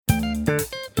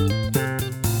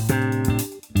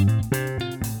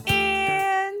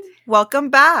And Welcome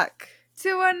back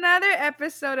to another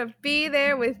episode of Be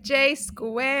There with J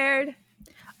Squared.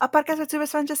 a podcast where two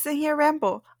best friends just sit here and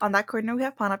ramble. On that corner, we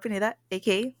have Juana Pineda,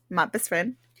 aka my best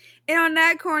friend. And on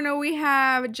that corner, we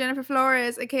have Jennifer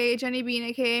Flores, aka Jenny Bean,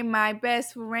 aka my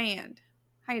best friend.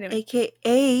 How you doing?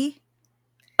 Aka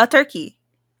a turkey.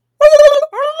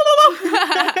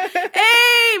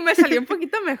 ¡Ey! Me salió un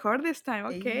poquito mejor this time.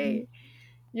 Okay.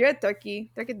 You're a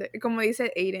turkey. Como dice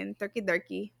Aiden, turkey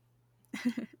durkey.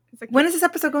 Okay. When is this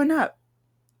episode going up?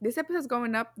 This episode's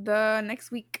going up the next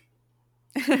week.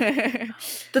 The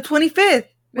 25th,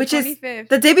 which 25th. Is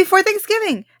the day before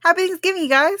Thanksgiving. Happy Thanksgiving, you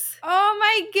guys. Oh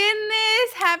my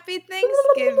goodness. Happy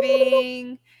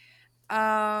Thanksgiving.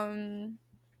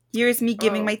 Here's me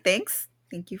giving my thanks.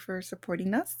 Thank you for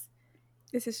supporting us.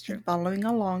 This is true. And following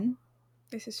along.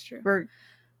 This is true. We're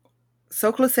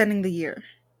so close to ending the year.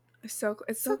 It's so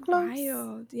close.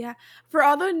 Wild. Yeah. For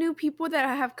all the new people that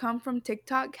have come from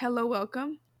TikTok, hello,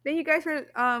 welcome. Thank you guys for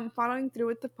following through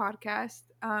with the podcast.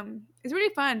 It's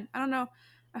really fun. I don't know.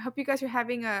 I hope you guys are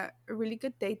having a really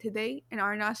good day today and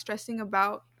are not stressing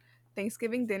about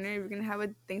Thanksgiving dinner. We're gonna have a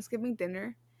Thanksgiving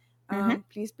dinner.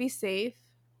 Please be safe.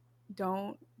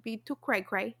 Don't be too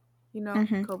cray. You know.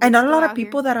 I know a lot of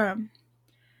people that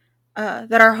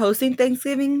are hosting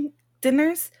Thanksgiving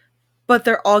dinners, but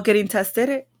they're all getting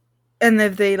tested. And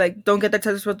if they don't get their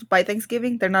test results by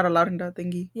Thanksgiving, they're not allowed in the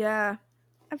thingy. Yeah,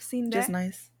 I've seen that. Just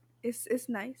nice. It's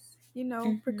nice, you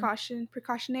know.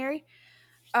 Precautionary.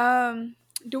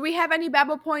 Do we have any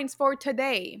Babble points for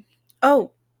today?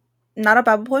 Oh, not a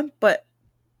Babble point, but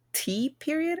tea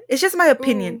period. It's just my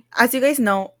opinion. Ooh. As you guys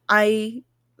know, I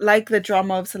like the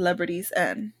drama of celebrities,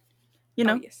 and you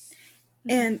know, yes.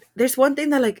 And there's one thing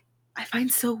that I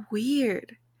find so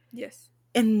weird. Yes.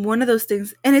 And one of those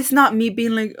things, and it's not me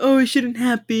being like, oh, it shouldn't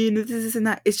happen, this and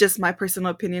that. It's just my personal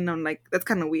opinion. I'm like, that's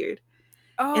kind of weird.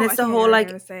 Oh, and it's the whole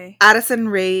Addison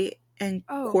Rae and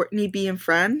Courtney being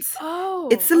friends. Oh,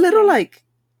 it's a little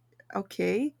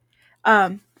okay,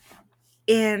 and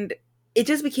it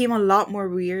just became a lot more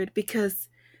weird because,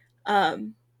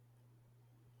 the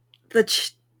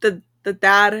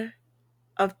dad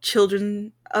of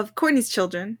Courtney's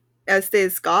children, as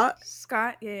stated Scott,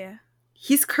 yeah.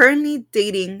 He's currently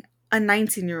dating a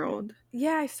 19-year-old.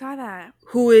 Yeah, I saw that.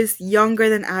 Who is younger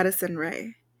than Addison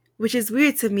Rae. Which is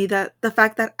weird to me, that the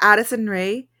fact that Addison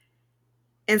Rae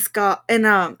and Scott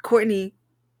and Courtney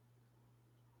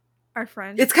are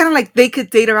friends. It's kind of like they could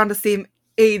date around the same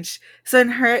age. So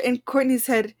in Courtney's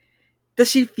head, does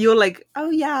she feel like,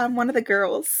 oh yeah, I'm one of the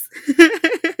girls?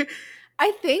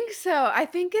 I think so. I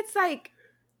think it's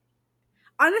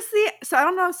honestly, so I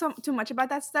don't know too much about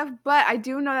that stuff, but I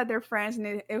do know that they're friends,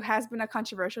 and it has been a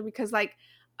controversial because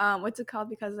what's it called?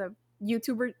 Because of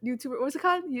YouTuber, what's it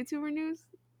called? YouTuber news?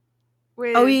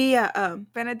 With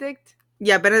Benedict?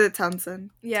 Yeah, Benedict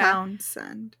Townsend. Yeah.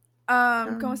 Townsend.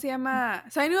 ¿Cómo se llama?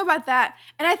 So I knew about that.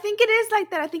 And I think it is like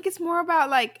that. I think it's more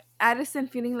about Addison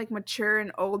feeling mature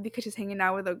and old because she's hanging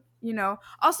out with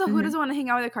also who doesn't want to hang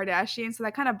out with a Kardashian, so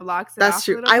that kind of blocks it off. That's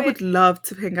true. I would love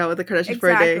to hang out with a Kardashian for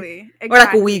a day.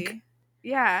 Exactly. Or a week.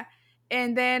 Yeah.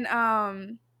 And then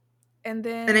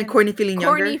Courtney feeling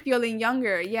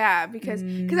younger. Yeah, because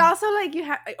also you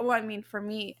have for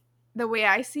me, the way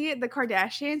I see it, the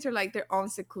Kardashians are their own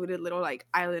secluded little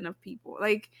island of people.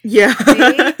 Yeah.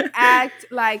 They act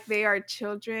like they are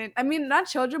children. I mean, not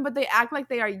children, but they act like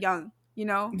they are young, you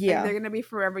know? Yeah. They're going to be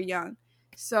forever young.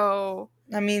 So.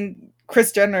 I mean,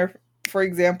 Kris Jenner, for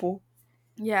example.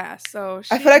 Yeah, so.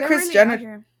 I feel like Kris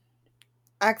Jenner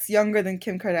acts younger than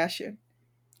Kim Kardashian.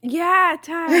 Yeah,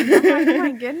 time. Oh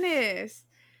my goodness.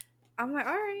 I'm all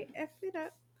right, F it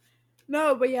up.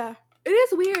 No, but yeah. It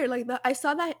is weird. I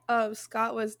saw that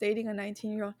Scott was dating a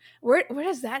 19-year-old. Where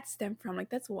does that stem from?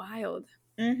 That's wild.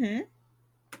 Mm-hmm.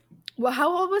 Well,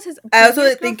 how old was his? I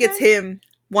also think it's him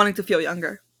wanting to feel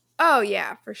younger. Oh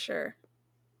yeah, for sure.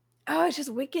 Oh, it's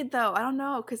just wicked though. I don't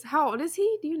know, cause how old is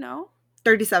he? Do you know?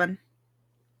 37.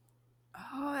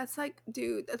 Oh, that's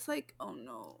dude. That's oh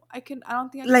no. I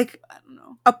don't think I don't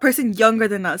know. A person younger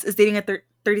than us is dating a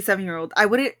 37-year-old. I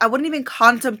wouldn't even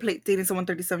contemplate dating someone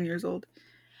 37 years old.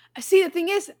 See, the thing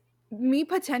is, me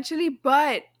potentially,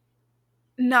 but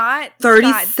not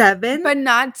 37, but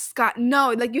not Scott.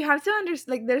 No, you have to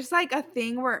understand. There's a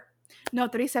thing where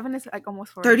 37 is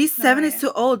almost 40. 37 is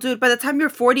too old, dude. By the time you're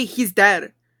 40, he's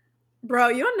dead. Bro,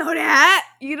 you don't know that.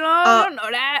 You don't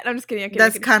know that. I'm just kidding.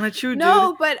 That's kind of true, dude.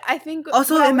 No, but I think.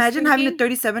 Also, imagine having a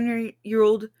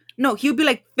 37-year-old. No, he would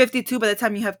be 52 by the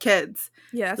time you have kids.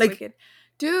 Yeah, that's wicked.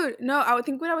 Dude, no, I would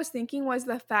think what I was thinking was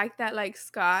the fact that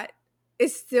Scott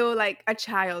is still like a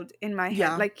child in my head.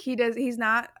 Yeah. Like he's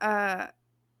not I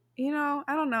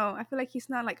don't know. I feel like he's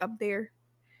not like up there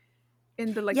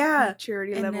in the like Yeah.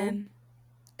 maturity And level. then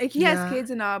Like he has yeah. kids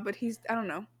and all, but he's I don't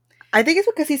know. I think it's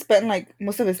because he spent like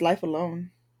most of his life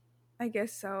alone. I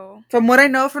guess so. From what I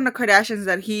know from the Kardashians,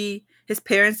 that his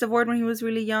parents divorced when he was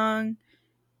really young,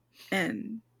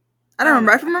 and I don't Oh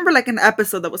remember. my I god. remember like an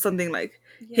episode that was something like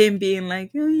Yeah. him being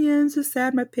like, "Oh yeah, I'm so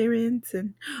sad, my parents,"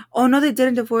 and oh no, they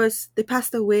didn't divorce. They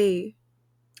passed away.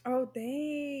 Oh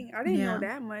dang. I didn't know Yeah.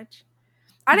 that much.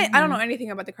 I don't know Mm-hmm. anything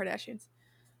about the Kardashians.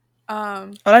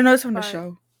 All I know is from the But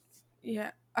show.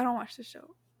 yeah, I don't watch the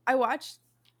show. I watched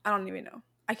I don't even know.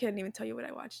 I couldn't even tell you what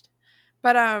I watched.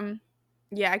 But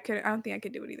yeah, I don't think I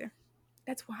could do it either.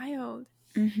 That's wild.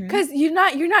 Mm-hmm. Cause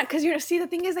cause you're see the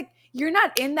thing is like you're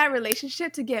not in that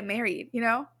relationship to get married, you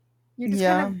know?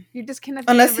 Yeah. You're just kind of in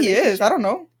the Unless he is, I relationship. don't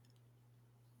know.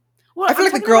 Well, I feel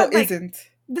I'm like the talking girl about like isn't.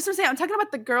 this is what I'm saying. I'm talking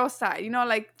about the girl side,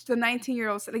 like the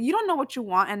 19-year-old side. Like you don't know what you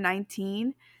want at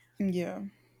 19. Yeah.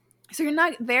 So you're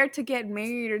not there to get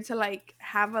married or to like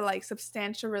have a like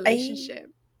substantial I relationship.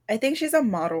 I think she's a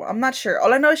model. I'm not sure.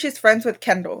 All I know is she's friends with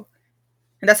Kendall,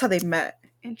 and that's how they met.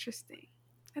 Interesting.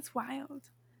 That's wild.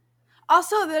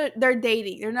 Also, they're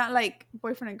dating. They're not like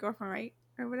boyfriend and girlfriend, right?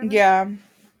 Or whatever. Yeah.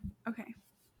 Okay.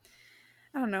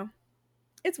 I don't know.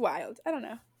 It's wild. I don't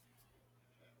know.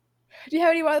 Do you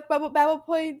have any Bible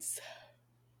points?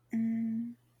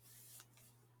 Mm,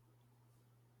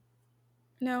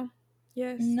 No.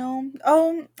 Yes. no.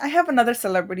 Oh, I have another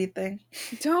celebrity thing.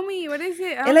 Tell me, what is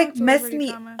it? I It don't know like messed celebrity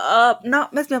me drama. up.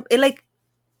 Not messed me up. It like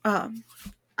I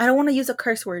don't want to use a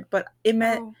curse word, but Oh,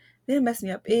 it didn't mess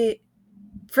me up. It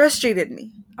frustrated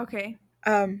me. okay.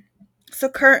 Um so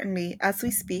currently, as we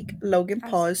speak, Logan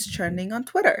Paul As is trending on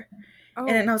Twitter. And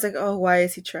then oh, I was like, "Oh, why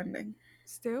is he trending?"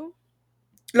 still?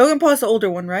 Logan Paul is the older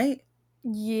one, right?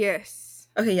 Yes.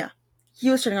 Okay, yeah. He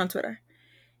was trending on Twitter.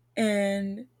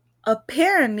 And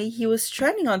apparently he was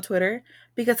trending on Twitter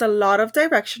because a lot of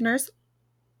directioners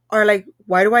are like,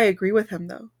 "Why do I agree with him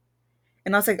though?"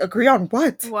 And I was like, "Agree on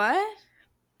what?" What?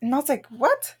 And I was like,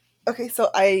 "What?" Okay, so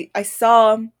I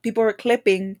saw people were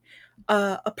clipping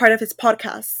a part of his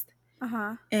podcast, Uh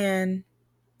huh. and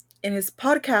in his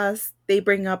podcast they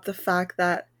bring up the fact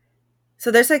that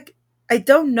so there's like I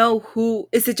don't know who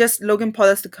is it, just Logan Paul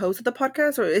that's the host of the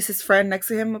podcast, or is his friend next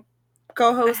to him a I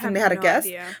co-host and have they had a no guest?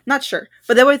 idea. Not sure,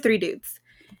 but there were three dudes,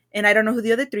 and I don't know who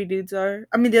the other three dudes are.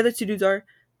 I mean, the other two dudes are,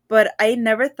 but I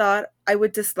never thought I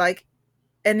would dislike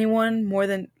anyone more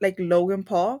than like Logan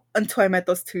Paul until I met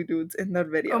those two dudes in that Oh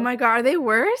video. my god, are they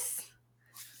worse?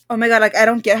 Oh my god, like I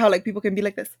don't get how like people can be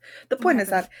like this. The What point is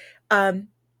happened? that um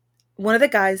one of the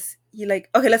guys, he like,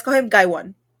 okay, let's call him guy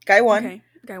one. Guy one, Okay,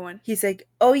 guy one. he's like,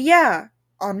 "Oh yeah,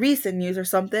 on recent news or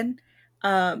something,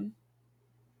 um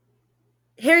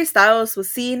Harry Styles was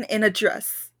seen in a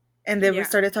dress." And they Yeah,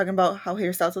 started talking about how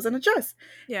Harry Styles was in a dress.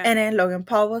 yeah. And then Logan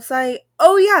Paul was like,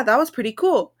 "Oh yeah, that was pretty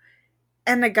cool."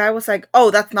 And the guy was like,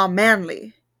 "Oh, that's not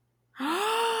manly."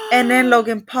 And then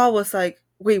Logan Paul was like,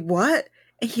 "Wait, what?"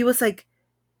 And he's like,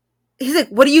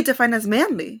 "What do you define as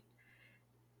manly?"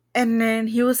 And then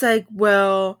he was like,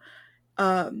 "Well,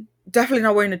 definitely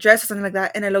not wearing a dress or something like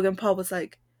that." And then Logan Paul was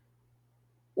like,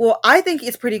 "Well, I think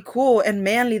it's pretty cool and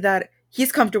manly that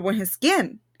he's comfortable in his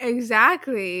skin."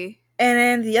 Exactly. And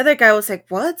then the other guy was like,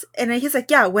 "What?" And then he's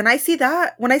like, "Yeah, when I see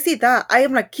that, I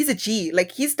am like, he's a G.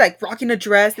 Like, he's like rocking a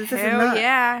dress, this and Hell that."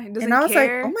 yeah. He And doesn't I was like,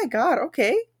 "Oh care. my god,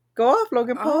 okay, go off,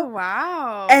 Logan Oh Paul." And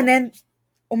wow. then,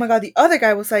 oh my god, the other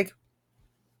guy was like,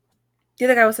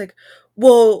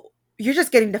 "Well, you're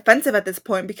just getting defensive at this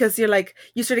point because you're like,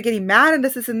 you started getting mad and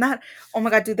this and that." Oh my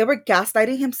god, dude, they were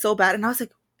gaslighting him so bad. And I was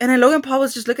like, and then Logan Paul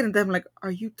was just looking at them like, "Are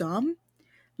you dumb?"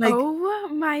 Like, Oh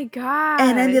my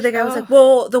and then the gosh. other guy was like, Oh.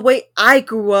 "Well, the way I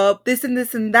grew up, this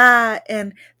and that,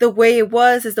 and the way it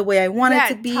was is the way I want it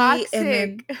to Yeah, be." And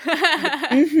then, toxic.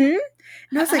 mm-hmm.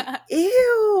 And I was like,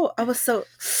 "Ew!" I was so,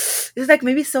 it's like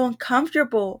maybe so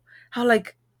uncomfortable. How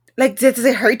like does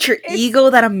it hurt your It's ego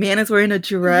that a man is wearing a yeah,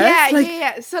 dress? yeah, Like,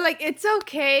 yeah. So like it's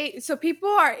okay. So people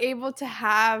are able to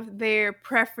have their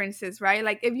preferences, right?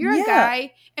 Like if you're a yeah,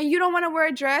 guy and you don't want to wear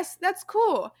a dress, that's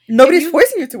cool. If nobody's you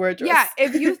forcing you to wear a yeah, dress.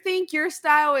 if you think your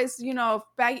style is,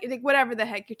 like whatever the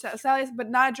heck your style is, but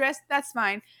not a dress, that's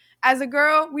fine. As a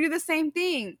girl, we do the same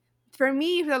thing. For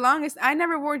me, for the longest, I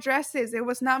never wore dresses. It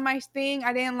was not my thing.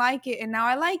 I didn't like it, and now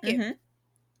I like it.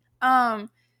 Mm-hmm. Um,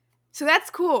 so that's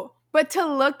cool. But to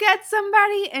look at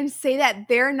somebody and say that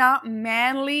they're not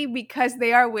manly because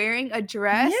they are wearing a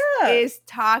dress Yeah. is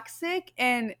toxic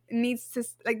and needs to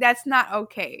like that's not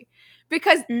okay.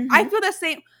 Because I Mm-hmm. feel the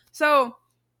same. So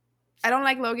I don't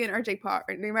like Logan or Jake Paul,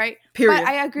 right? But Period.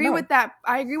 I agree No. with that.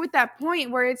 I agree with that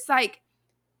point where it's like,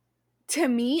 to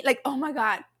me, like, oh my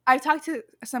God, I've talked to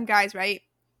some guys, right?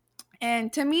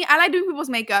 And to me, I like doing people's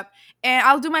makeup, and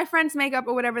I'll do my friend's makeup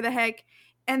or whatever the heck.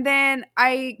 And then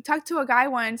I talked to a guy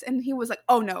once, and he was like,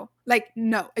 "Oh no, like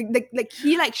no," like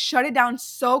he like shut it down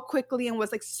so quickly and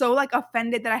was like so like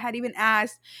offended that I had even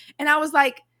asked. And I was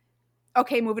like,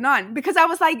 "Okay, moving on," because I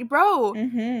was like, "Bro,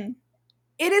 Mm-hmm.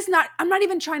 it is not, I'm not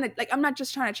even trying to, like, I'm not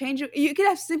just trying to change you. You could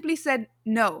have simply said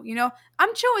no, you know?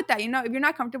 I'm chill with that, you know? If you're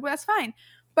not comfortable, that's fine.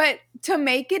 But to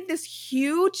make it this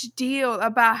huge deal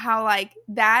about how like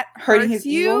that Hurting hurts his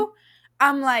ego. you,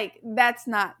 I'm like, that's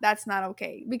not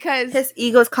okay. Because His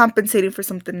ego's compensating for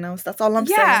something else. That's all I'm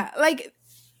saying. yeah, like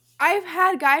I've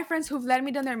had guy friends who've let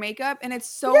me do their makeup, and it's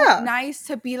so Yeah. nice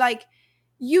to be like,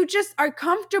 you just are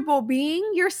comfortable being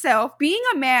yourself, being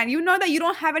a man. You know that you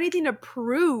don't have anything to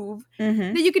prove,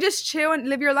 Mm-hmm. that you could just chill and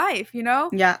live your life, you know?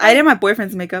 Yeah, I Like, did my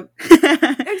boyfriend's makeup.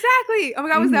 exactly. Oh my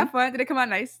God, was Mm-hmm. that fun? Did it come out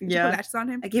nice? Did you put Yeah. lashes on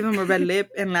him? I gave him a red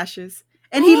lip and lashes.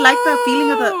 And he liked the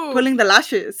feeling of the Ooh, pulling the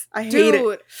lashes. I hate it.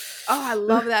 dude. Oh, I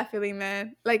love that feeling,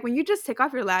 man. Like when you just take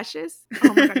off your lashes.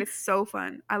 Oh my God, it's so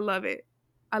fun. I love it.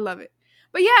 I love it.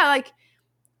 But yeah, like,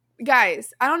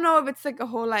 guys, I don't know if it's like a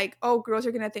whole like, oh, girls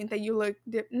are gonna think that you look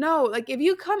no, like if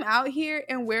you come out here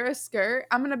and wear a skirt,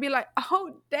 I'm gonna be like,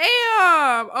 oh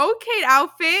damn, okay,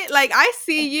 outfit, like I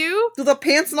see you. Do the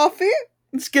pants not fit?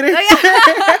 Just kidding. Like,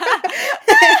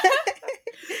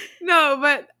 no,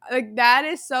 but like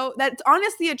that's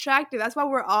honestly attractive. That's why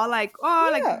we're all like, oh,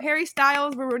 like Yeah. Harry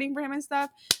Styles, we're rooting for him and stuff,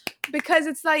 because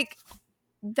it's like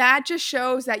that just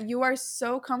shows that you are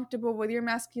so comfortable with your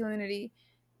masculinity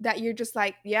that you're just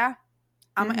like, yeah,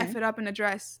 I'm gonna F it up in a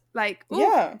dress. Like, ooh,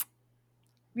 Yeah.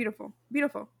 beautiful,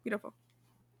 beautiful, beautiful.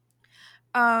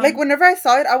 Like whenever I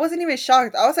saw it, I wasn't even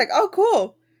shocked. I was like, oh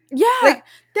cool. Yeah, Like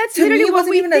that's to me literally it what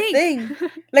wasn't we even a think. thing.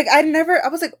 Like I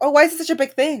was like, oh, why is it such a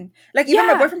big thing? Like even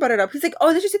my Yeah, boyfriend brought it up. He's like,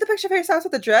 oh, did you see the picture of Harry Styles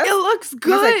with the dress? it looks And I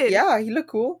was like, good. yeah, he looked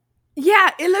cool.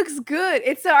 Yeah, it looks good.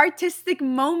 It's an artistic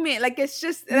moment. Like it's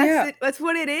just Yeah. that's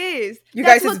what it is. You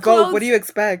That's guys, it's what gold. What clothes do you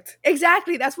expect?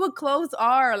 exactly. That's what clothes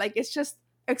are. Like it's just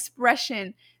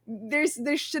expression. There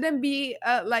shouldn't be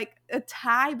like a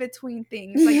tie between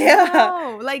things. Like Yeah.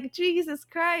 no, like Jesus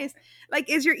Christ. Like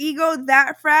is your ego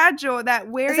that fragile that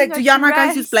It's wearing like, a do y'all not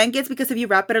guys use dress? blankets? Because if you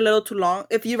wrap it a little too long,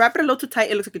 if you wrap it a little too tight,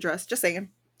 it looks like a dress. Just saying.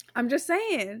 I'm just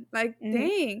saying. Like Mm-hmm.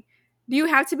 dang. Do you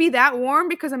have to be that warm?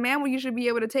 Because a man will usually be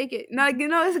able to take it. No, like, you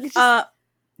know, it's just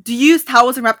Do you use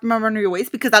towels and wrap them around your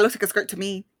waist? Because that looks like a skirt to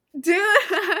me. dude.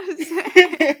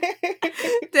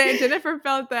 Dang, Jennifer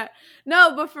felt that.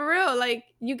 No, but for real, like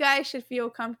you guys should feel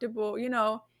comfortable, you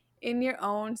know, in your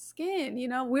own skin. You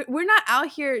know, we're not out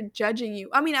here judging you.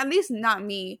 I mean, at least not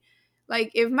me.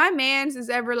 Like if my man's is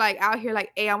ever like out here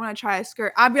like, hey, I want to try a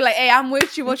skirt, I'll be like, hey, I'm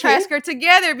with you. We'll try a Okay. skirt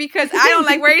together because I don't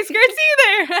like wearing skirts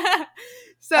either.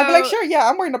 So I'd be like, sure, yeah,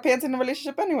 I'm wearing the pants in the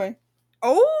relationship anyway.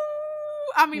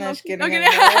 oh, I mean, No, just okay. kidding. I'm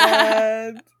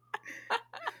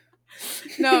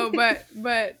No,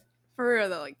 but for real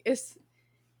though, like it's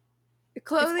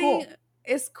clothing cool.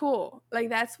 is cool. Like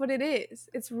that's what it is.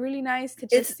 It's really nice to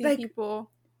just It's see like people.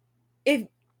 if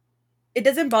it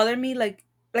doesn't bother me, like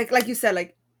you said,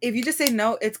 like if you just say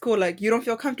no, it's cool. Like you don't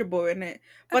feel comfortable in it.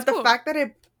 That's But the cool. fact that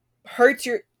it hurts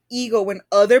your ego when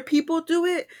other people do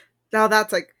it, now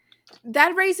that's like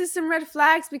That raises some red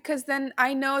flags because then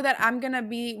I know that I'm gonna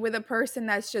be with a person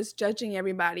that's just judging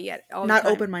everybody at all the not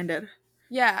time. open minded.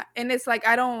 Yeah, and it's like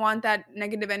I don't want that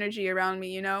negative energy around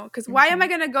me, you know? Because why am I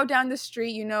gonna go down the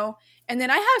street, you know? And then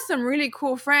I have some really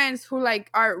cool friends who like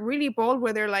are really bold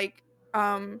with their like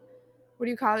what do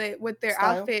you call it, with their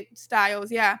Style. outfit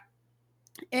styles, yeah.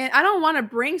 And I don't want to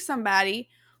bring somebody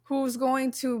who's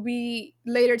going to be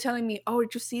later telling me, "Oh,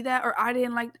 did you see that?" or "I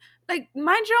didn't like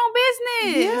mind your own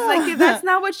business." Like if Yeah. that's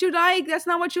not what you like, that's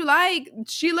not what you like.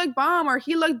 She looked bomb or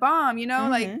he looked bomb, you know?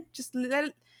 Like just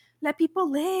let people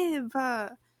live.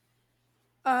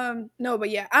 No, but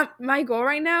yeah, my goal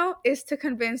right now is to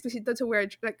convince Luisito to wear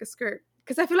like a skirt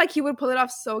because I feel like he would pull it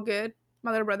off so good.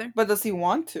 My little brother. But does he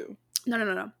want to?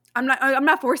 No. I'm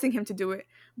not forcing him to do it.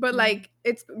 But like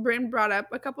it's been brought up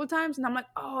a couple of times, and I'm like,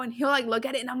 oh, and he'll like look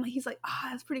at it, and I'm like, he's like, oh,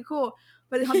 that's pretty cool.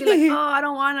 But then he'll be like, oh, I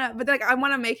don't wanna. But like, I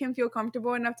want to make him feel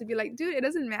comfortable enough to be like, dude, it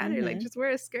doesn't matter. Like, just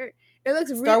wear a skirt. It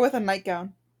looks Start with a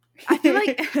nightgown. I feel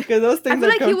like because those things I feel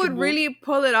are like he would comfortable. really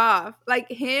pull it off. Like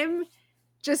him,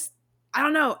 just I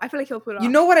don't know. I feel like he'll pull it off. You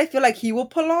know what I feel like he will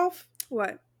pull off?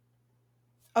 What?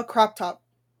 A crop top.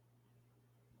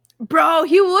 Bro,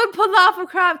 he would pull off a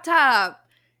crop top.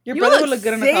 Your You brother look would look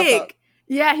good in a crop top.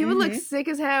 Yeah, he would look Mm-hmm. sick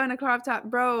as hell in a crop top.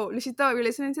 Bro, Luisito, if you're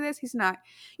listening to this, he's not.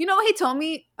 You know what he told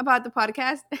me about the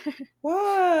podcast? He's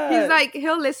What? like,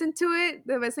 he'll listen to it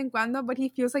de vez en cuando, but he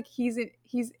feels like he's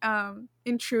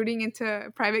intruding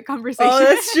into private Oh, conversation.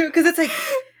 that's true. Because it's like,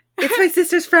 it's my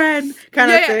sister's friend kind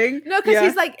Yeah, of yeah. thing. No, because Yeah.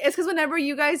 he's like, it's because whenever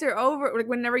you guys are over, like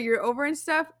whenever you're over and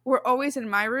stuff, we're always in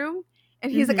my room.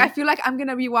 And he's like, I Mm-hmm. feel like I'm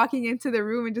gonna be walking into the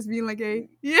room and just being like, hey,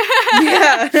 yeah.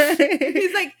 Yeah.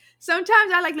 He's like,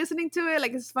 sometimes I like listening to it,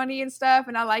 like it's funny and stuff,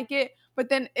 and I like it. But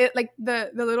then it like the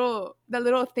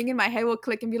little thing in my head will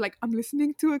click and be like, I'm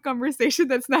listening to a conversation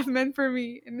that's not meant for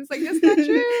me, and it's like that's not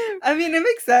true. I mean, it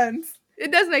makes sense.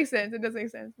 It does make sense. It does make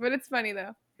sense, but it's funny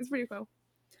though. It's pretty cool.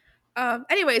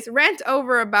 Anyways, rant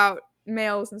over about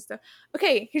males and stuff.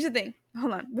 Okay, here's the thing.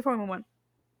 Hold on, before we move on.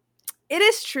 It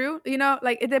is true,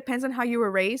 like it depends on how you were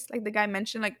raised. Like the guy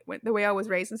mentioned, like the way I was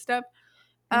raised and stuff.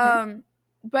 Mm-hmm.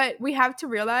 But we have to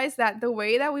realize that the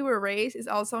way that we were raised is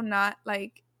also not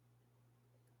like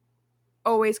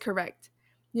always correct.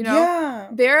 You know, Yeah.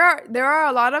 there are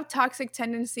a lot of toxic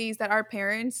tendencies that our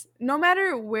parents, no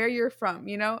matter where you're from,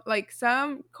 like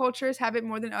some cultures have it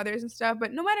more than others and stuff,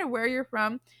 but no matter where you're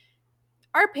from,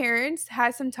 our parents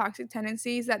had some toxic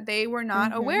tendencies that they were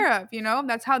not Mm-hmm. aware of.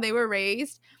 That's how they were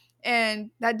raised,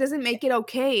 and that doesn't make it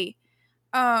okay.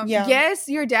 Yeah. Yes,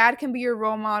 your dad can be your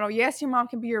role model. Yes, your mom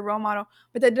can be your role model,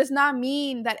 but that does not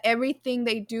mean that everything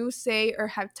they do, say, or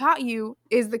have taught you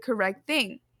is the correct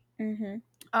thing. Mm-hmm.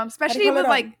 How do you Especially call it? with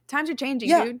like times are changing,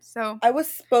 Yeah. dude. So I was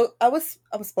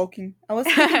speaking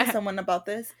to someone about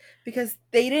this because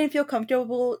they didn't feel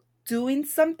comfortable doing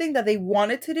something that they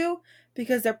wanted to do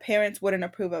because their parents wouldn't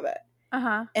approve of it.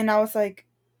 uh-huh. And I was like,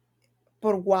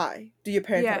 but why do your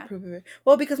parents not Yeah. approve of it?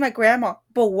 Well, because my grandma.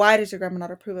 But why does your grandma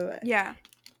not approve of it? Yeah.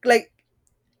 Like,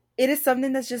 it is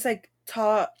something that's just like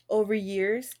taught over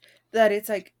years that it's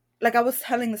like I was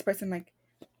telling this person, like,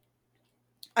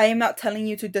 I am not telling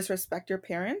you to disrespect your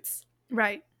parents.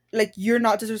 Right. Like, you're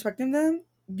not disrespecting them.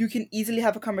 You can easily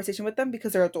have a conversation with them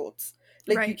because they're adults.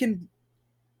 Like, you Right. can.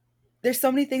 There's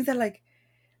so many things that, like,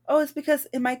 oh, it's because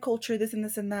in my culture this and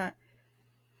this and that.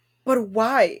 But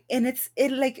why? And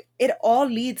it all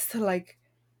leads to like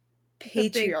The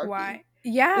big patriarchy. why.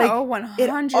 Yeah. Oh, Like, it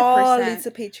all leads 100%.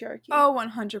 to patriarchy. Oh,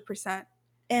 100%.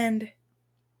 And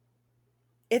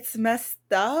it's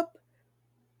messed up,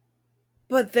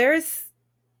 but there's,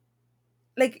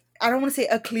 like, I don't want to say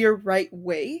a clear right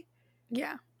way,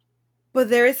 Yeah. but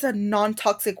there is a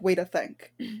non-toxic way to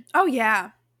think. Oh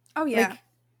yeah. Oh yeah. Like,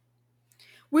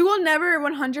 We will never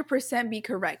 100% be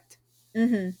correct.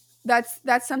 mm-hmm.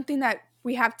 That's something that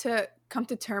we have to come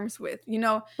to terms with.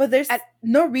 But there's At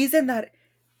no reason that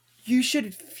you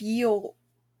should feel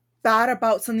bad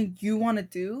about something you want to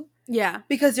do yeah.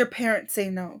 because your parents say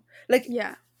no. Like,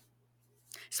 Yeah.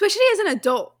 Especially as an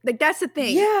adult, like that's the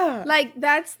thing. yeah. Like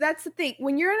that's the thing.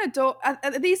 When you're an adult,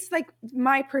 at least like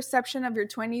my perception of your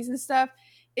 20s and stuff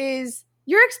is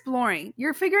you're exploring,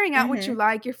 you're figuring out what you Mm-hmm.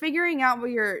 like, you're figuring out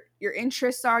what your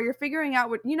interests are, you're figuring out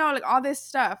what like all this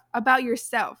stuff about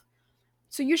yourself.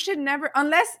 So you should never,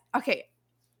 unless, okay,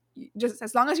 just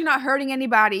as long as you're not hurting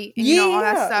anybody and all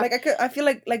that Yeah. stuff. Like, I feel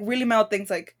like really mild things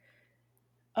like,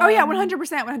 Oh yeah, um 100%,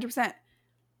 100%.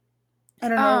 I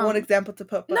don't know one Um, example to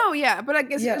put, but no, yeah, but I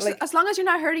guess yeah, like, as long as you're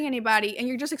not hurting anybody and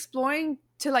you're just exploring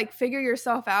to like figure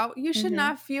yourself out, you should mm-hmm.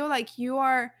 not feel like you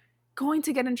are going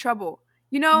to get in trouble.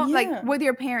 Like Yeah. with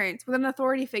your parents, with an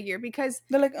authority figure, because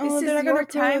They're like, this oh, they're is not gonna your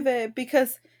approve of time. it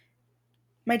because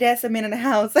my dad's a man in a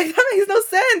house. Like, that makes no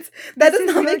sense. That This does is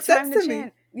not your make sense time to to me.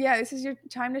 shine. Yeah, this is your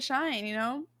time to shine.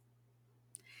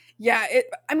 Yeah.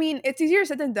 I mean, it's easier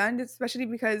said than done, especially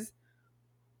because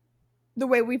the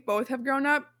way we both have grown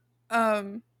up.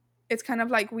 It's kind of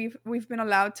like we've been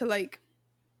allowed to like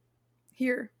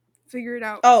here figure it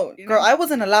out. Oh, girl, I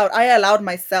wasn't allowed. I allowed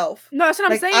myself. No, that's what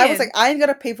I'm Like, I was like, saying. I'm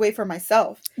gonna pave way for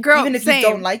myself, Girl, even if you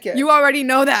don't same. like it. You already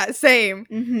know that. Same.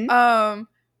 Mm-hmm. Um,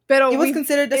 pero It was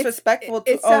considered disrespectful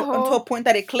to it's a until a whole, point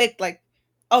that it clicked. Like,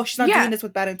 oh, she's not doing yeah. this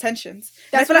with bad intentions.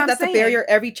 And I That's feel what like I'm that's a saying. barrier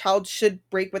every child should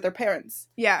break with their parents.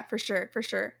 Yeah, for sure, for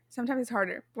sure. Sometimes it's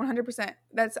harder. 100%.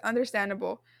 That's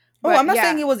understandable. Oh, I'm But not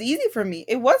saying yeah, it was easy for me.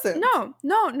 It wasn't. no,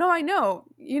 no, no. I know.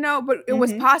 But it was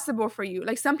Mm-hmm. possible for you.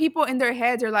 Like some people in their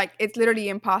heads are like, it's literally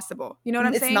impossible. You know what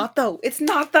I'm It's saying? not though. It's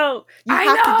not though. You I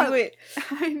have to do know. it.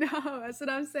 I know. That's what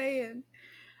I'm saying.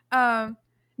 Um,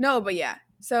 no, but yeah.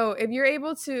 So if you're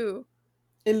able to,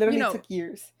 It you literally know, took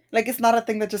years. Like, it's not a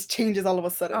thing that just changes all of a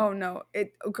sudden. oh no,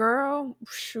 girl,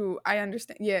 shoot, I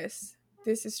understand. Yes,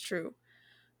 this is true.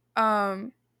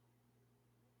 Um,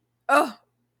 oh,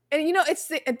 and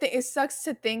it sucks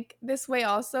to think this way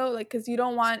also, like, because you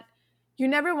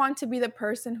never want to be the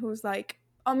person who's like,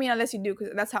 I mean, unless you do,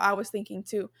 because that's how I was thinking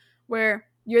too, where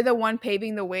you're the one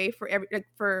paving the way for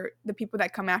for the people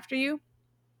that come after you.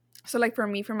 So like for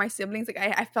me, for my siblings, like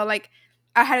I felt like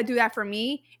I had to do that for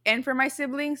me and for my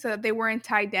siblings so that they weren't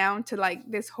tied down to like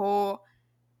this whole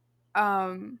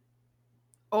um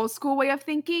old school way of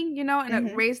thinking, and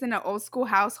Mm-hmm. raised in an old school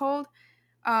household.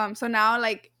 So now,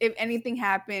 like, if anything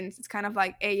happens, it's kind of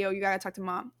like, hey, yo, you gotta talk to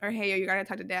mom, or hey, yo, you gotta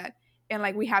talk to dad, and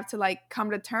like we have to like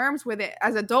come to terms with it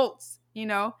as adults,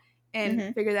 and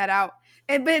Mm-hmm. figure that out.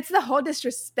 But it's the whole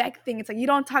disrespect thing. It's like you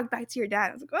don't talk back to your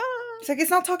dad. I was like, oh, It's like it's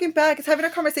not talking back. It's having a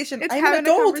conversation. it's I'm an having a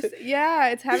adult. conversation. Yeah,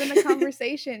 it's having a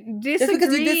conversation. Just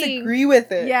because you Disagreeing, disagree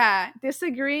with it. yeah,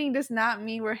 disagreeing does not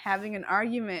mean we're having an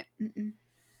argument. Mm-mm.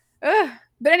 Ugh.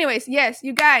 But anyways, yes,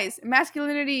 you guys,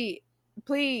 masculinity,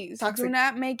 please do Toxic.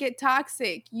 not make it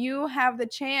toxic. You have the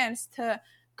chance to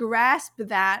grasp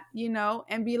that,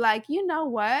 and be like, you know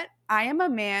what? I am a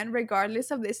man,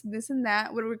 regardless of this, and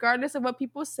that, regardless of what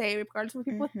people say, regardless of what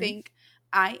people Mm-hmm. think.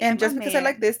 I And am a just because I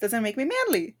like man. this doesn't make me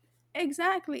manly.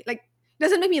 Exactly. Like,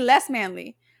 doesn't make me less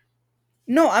manly.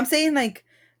 No, I'm saying like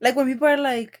when people are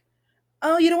like,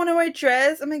 "Oh, you don't want to wear a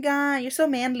dress? Oh my god, you're so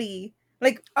manly."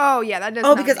 Like, Oh yeah, that does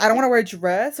oh, not because I make don't you. want to wear a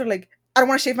dress, or like I don't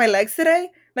want to shave my legs today.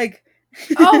 Like,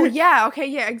 Oh yeah, okay,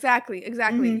 yeah, exactly,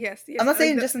 exactly. hmm Yes, I'm yes. not Like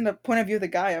saying just in the point of view of the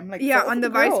guy. I'm like, yeah, so on for the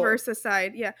the vice girl. versa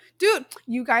side, yeah, dude,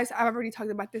 you guys, I've already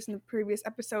talked about this in the previous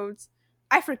episodes.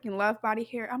 I freaking love body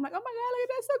hair. I'm like, oh my god, look,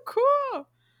 that's so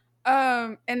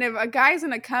cool. And if a guy's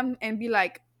gonna come and be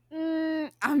like, I'm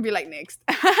gonna be like, next.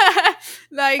 I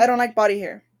Like, don't like body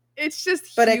hair, it's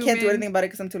just but I can't do human. anything about it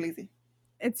because I'm too lazy.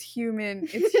 It's human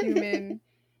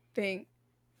thing.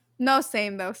 No,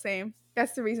 same though, same.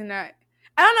 That's the reason that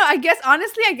I don't know. I guess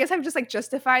honestly, I guess I've just like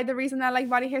justified the reason that I like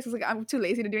body hair. So it's like I'm too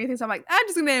lazy to do anything. So I'm like, I'm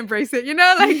just gonna embrace it.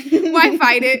 Like why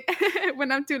fight it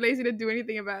when I'm too lazy to do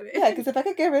anything about Yeah, it? because if I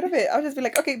could get rid of it, I'll just be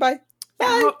like, okay, bye, That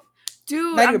bye. whole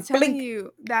dude, Not I'm even telling blink.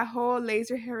 you, that whole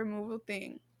laser hair removal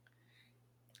thing.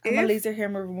 I'm a If laser hair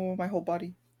removal my whole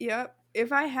body. Yep,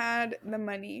 if I had the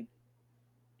money,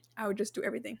 I would just do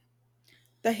everything.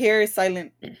 The hair is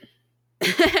silent.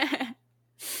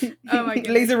 Oh my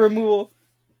goodness. Laser removal.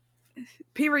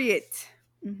 Period.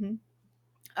 Mm-hmm.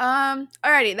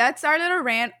 Alrighty, that's our little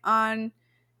rant on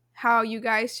how you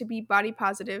guys should be body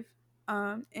positive,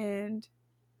 and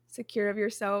secure of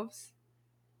yourselves.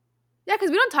 Yeah,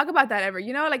 because we don't talk about that ever.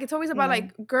 Like it's always about No.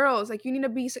 like girls, like you need to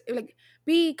be like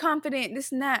be confident,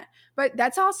 this and that. But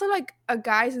that's also like a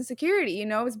guy's insecurity.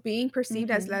 It's being perceived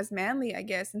as Mm-hmm. less manly, I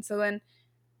guess. And so then,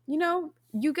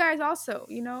 you guys also,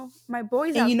 my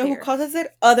boys And you out know who there. causes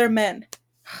it? Other men.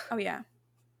 Oh yeah,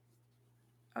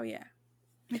 oh yeah.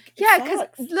 Like, it Yeah, because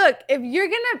sucks. look, if you're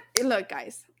gonna look,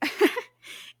 guys,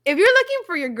 if you're looking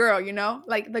for your girl,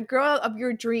 like the girl of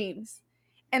your dreams,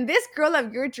 and this girl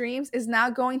of your dreams is now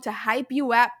going to hype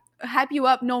you up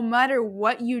no matter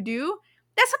what you do,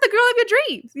 that's not the girl of your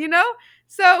dreams.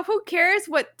 So who cares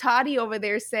what Toddy over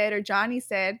there said or Johnny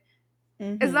said? As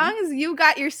Mm-hmm. long as you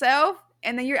got yourself,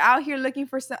 and then you're out here looking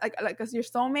for some like your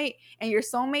soulmate, and your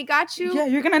soulmate got you Yeah,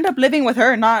 you're gonna end up living with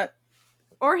her, not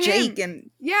or Jake him. and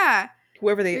Yeah,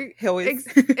 whoever the you're hell is.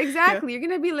 ex- Yeah. exactly. You're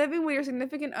gonna be living with your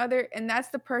significant other, and that's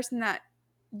the person that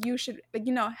you should, like,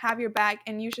 have your back,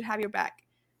 and you should have your back.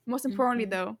 Most importantly,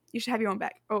 Mm-hmm. though, you should have your own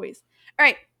back always. All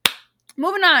right,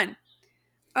 moving on.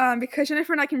 Because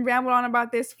Jennifer and I can ramble on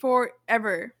about this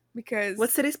forever. What's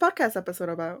Because today's podcast episode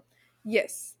about?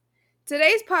 yes,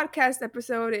 today's podcast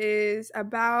episode is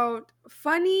about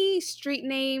funny street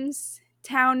names,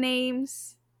 town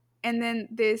names, and then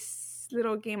this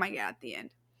little game I got at the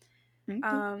end.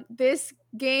 Okay. This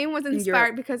game was In Europe.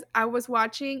 inspired because I was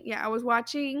watching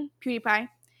PewDiePie,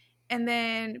 and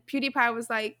then PewDiePie was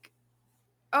like,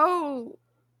 "Oh,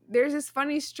 there's this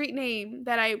funny street name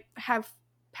that I have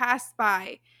passed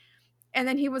by," and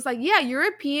then he was like, "Yeah,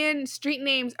 European street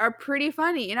names are pretty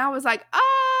funny," and I was like, "Ah."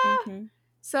 Mm-hmm.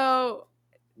 So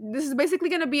this is basically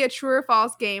gonna be a true or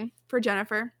false game for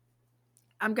Jennifer.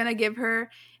 I'm gonna give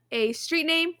her a street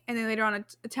name, and then later on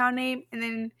a town name, and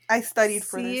then I studied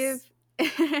for see this.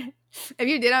 if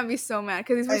you did, I'd be so mad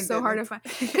because these were I so hard to didn't. find.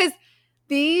 Because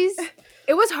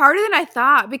it was harder than I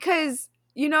thought. Because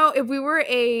if we were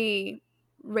a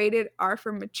rated R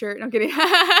for mature, no I'm kidding.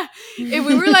 If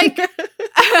we were like,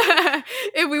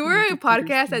 if we were a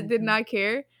podcast that did not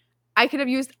care, I could have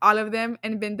used all of them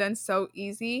and been done so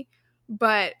easy.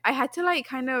 But I had to like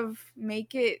kind of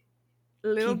make it a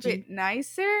little PG. bit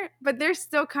nicer. But they're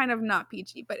still kind of not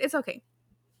PG. But it's okay.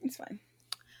 It's fine.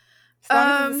 As long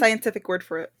as it's a Um. scientific word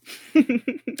for it.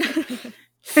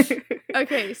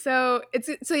 Okay, so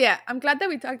yeah, I'm glad that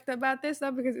we talked about this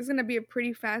though because it's gonna be a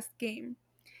pretty fast game.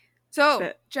 So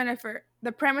But Jennifer,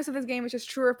 the premise of this game is just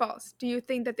true or false. Do you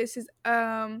think that this is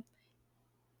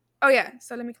Oh yeah,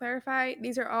 so let me clarify.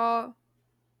 These are all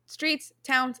streets,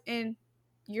 towns in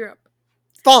Europe.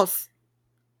 False.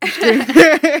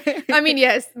 I mean,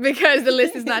 yes, because the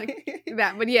list is not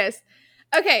that, but yes.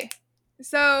 Okay,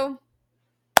 so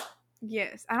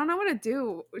yes, I don't know what to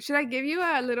do. Should I give you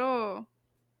a little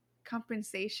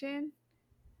compensation?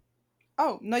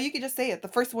 Oh, no, you can just say it. The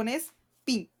first one is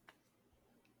bean.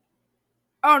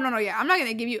 Oh, no, yeah. I'm not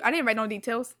going to give you. I didn't write no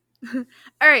details. All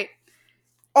right.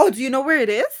 Oh, do you know where it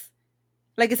is?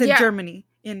 Like it's in Yeah. Germany.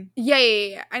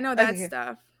 Yeah. I know that Okay.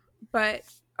 stuff. But,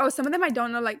 some of them I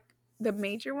don't know, like, the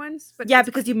major ones. But yeah,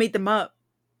 because you made them up.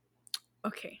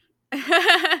 Okay.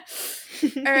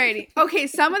 Alrighty. Okay,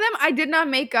 some of them I did not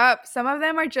make up. Some of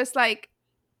them are just, like,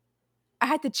 I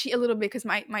had to cheat a little bit because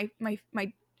my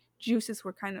juices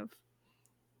were kind of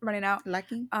running out.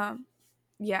 Lacking?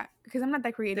 Yeah, because I'm not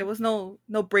that creative. There was no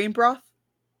brain broth?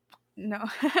 No.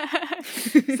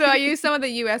 So I used some of the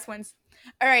US ones.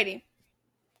 Alrighty.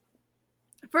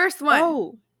 First one.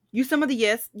 Oh, use some of the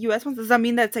US ones? Does that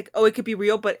mean that it's like, oh, it could be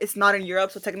real, but it's not in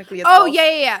Europe, so technically it's false?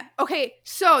 Yeah. Okay,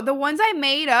 so the ones I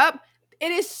made up,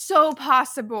 it is so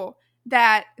possible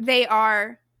that they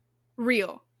are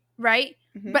real, right?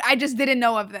 Mm-hmm. But I just didn't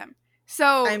know of them.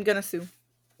 So I'm gonna sue.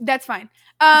 That's fine.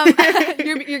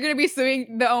 You're gonna be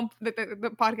suing the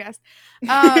podcast.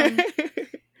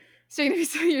 So you're gonna be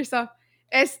suing yourself.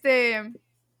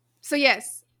 So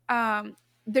yes.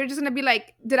 They're just gonna be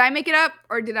like, did I make it up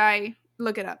or did I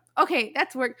look it up? Okay,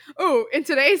 that's work. Oh, in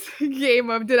today's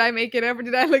game of did I make it up or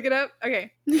did I look it up?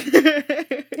 Okay.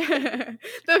 The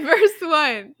first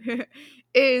one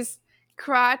is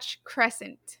Crotch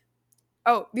Crescent.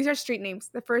 Oh, these are street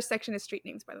names. The first section is street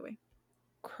names, by the way.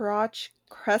 Crotch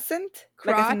Crescent?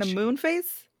 Like it's in the moon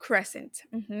phase? Crescent.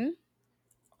 Mm-hmm.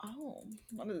 Oh,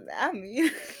 what does that mean?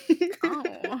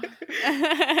 Oh.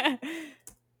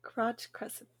 Crotch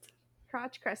Crescent.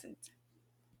 Crotch Crescent.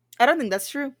 I don't think that's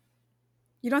true.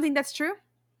 You don't think that's true?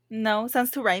 No,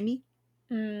 sounds too rhymey.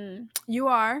 You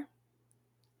are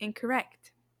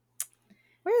incorrect.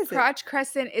 Where is Crotch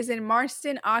Crescent is in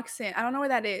Marston, Oxon. I don't know where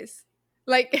that is.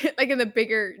 Like in the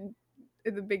bigger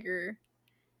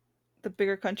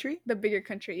country? The bigger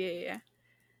country, yeah.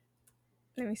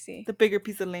 Let me see. The bigger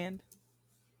piece of land.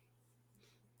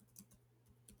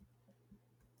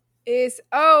 Is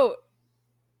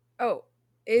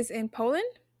in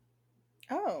Poland?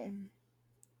 Oh.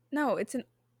 No, it's in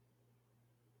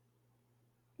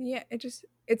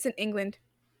it's in England.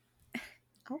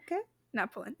 Okay.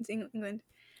 Not Poland. It's England.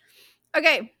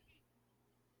 Okay.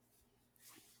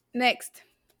 Next.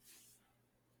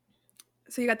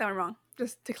 So you got that one wrong.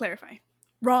 Just to clarify.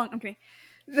 Wrong. Okay.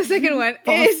 The second one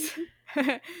is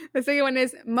the second one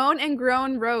is Moan and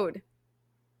Groan Road.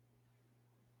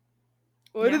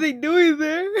 What are they doing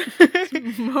there?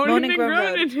 Moan and Groan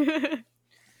Road.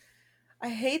 I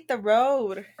hate the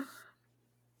road.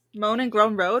 Moan and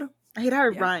Groan Road? I hate how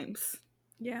it rhymes.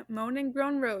 Yeah, Moan and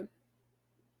Groan Road.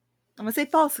 I'm gonna say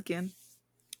false again.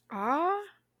 Final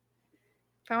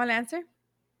answer?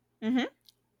 Mm-hmm.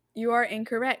 You are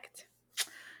incorrect.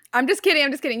 I'm just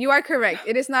kidding. You are correct.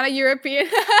 It is not a European.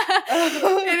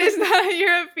 It is not a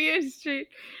European street.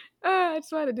 I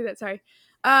just wanted to do that. Sorry.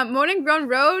 Moan and Groan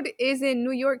Road is in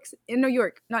New York,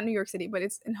 not New York City, but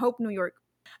it's in Hope, New York.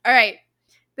 All right.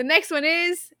 The next one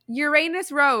is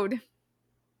Uranus Road.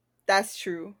 That's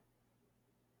true.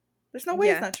 There's no way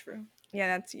it's not true.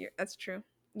 Yeah, that's true.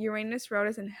 Uranus Road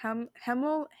is in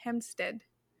Hemel Hempstead.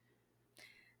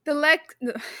 The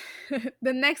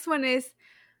next one is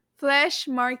Flesh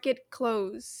Market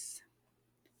Close.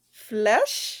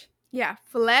 Flesh? Yeah,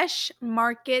 Flesh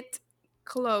Market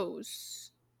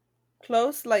Close.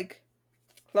 Close like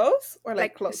close or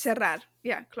like close? Cerrar.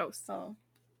 Yeah, close. Oh.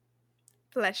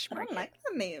 Flesh Market. I don't like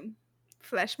that name.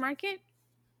 Flesh Market?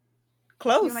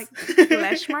 Close. You like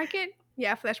Flesh Market?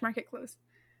 Yeah, Flesh Market Close.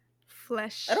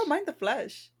 Flesh. I don't mind the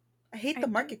flesh. I hate the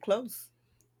market close.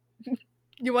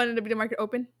 You wanted to be the market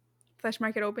open? Flesh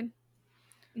Market open?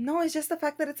 No, it's just the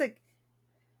fact that it's like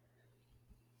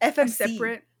FMC.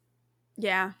 Separate.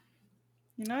 Yeah.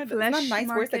 You know, it's not nice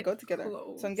words that go together.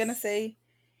 Close. So I'm going to say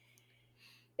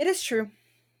it is true.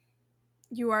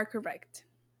 You are correct.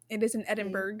 It is in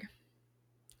Edinburgh.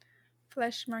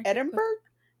 Flesh Market. Edinburgh?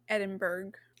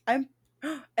 Edinburgh.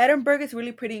 Edinburgh is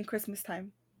really pretty in Christmas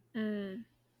time.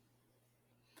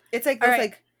 It's like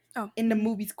those in the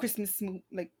movies Christmas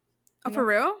like. Oh, for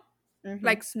real? Mm-hmm.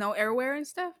 Like snow airwear and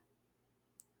stuff?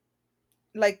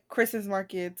 Like Christmas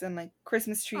markets and like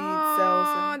Christmas tree sales.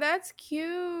 Oh, that's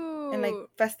cute. And like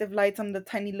festive lights on the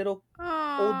tiny little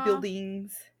old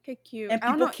buildings. Okay, cute. And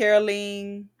people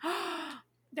caroling.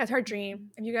 That's her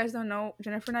dream. If you guys don't know,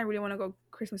 Jennifer and I really want to go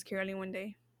Christmas caroling one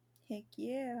day. Heck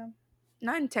yeah.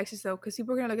 Not in Texas though, because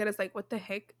people are gonna look at us like, "What the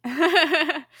heck?"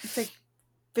 It's like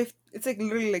it's like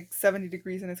literally like 70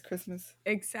 degrees and it's Christmas.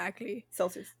 Exactly.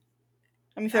 Celsius.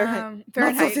 I mean Fahrenheit. Not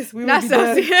Fahrenheit, Celsius. We would not be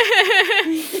Celsius. dead.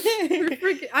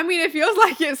 I mean, it feels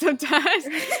like it sometimes.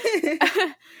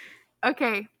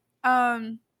 Okay.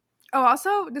 Oh,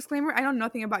 also disclaimer: I know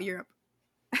nothing about Europe,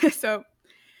 so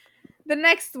the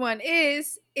next one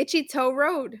is Itchy Toe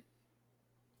Road.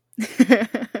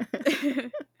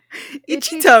 Itchy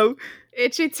Itchy-toe.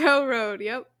 Itchy Toe Road.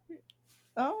 Yep.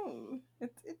 Oh,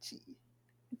 it's itchy.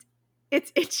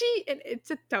 It's itchy and it's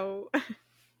a toe.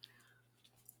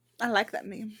 I like that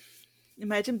name.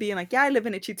 Imagine being like, yeah, I live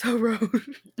in Itchy-toe Road.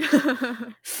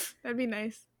 That'd be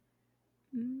nice.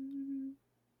 I'm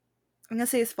gonna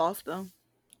say it's false though.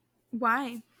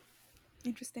 Why?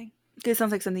 Interesting. Because it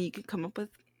sounds like something you could come up with.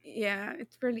 Yeah,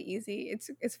 it's really easy.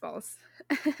 It's false.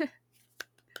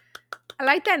 I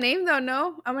like that name though.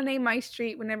 No, I'm gonna name my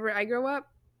street whenever I grow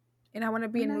up, and I want to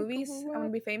be in movies. I want to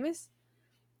be famous.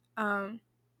 I'm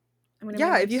gonna name Yeah,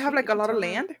 my if you have street like a Itchy lot of Toe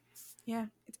Road. land, Yeah,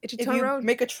 it's Itchy if Toe you Road.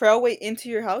 make a trailway into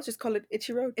your house, just call it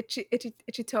Itchy Road.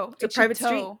 Itchy Toe. It's a private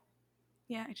street.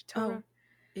 Yeah, Itchy Toe Road.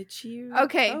 Itchy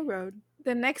Okay. Toe Road.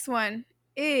 The next one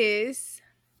is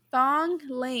Thong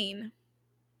Lane.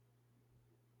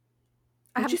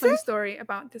 I have a funny story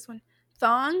about this one.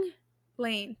 Thong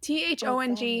Lane.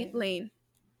 THONG Lane.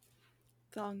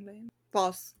 Thong Lane.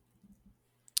 False.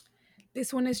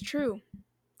 This one is true.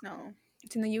 No.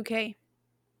 It's in the UK.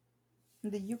 In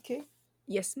the UK?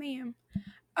 Yes, ma'am.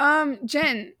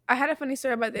 Jen, I had a funny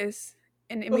story about this,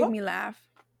 and it made me laugh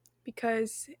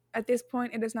because at this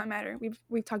point it does not matter.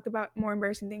 We've talked about more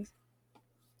embarrassing things.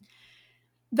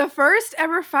 The first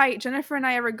ever fight Jennifer and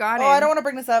I ever got in. Oh, I don't want to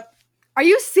bring this up. Are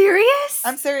you serious?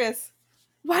 I'm serious.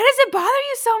 Why does it bother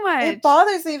you so much? It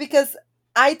bothers me because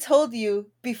I told you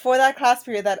before that class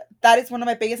period that is one of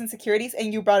my biggest insecurities,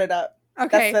 and you brought it up.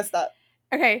 Okay. That's messed up.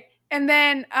 Okay. And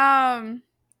then,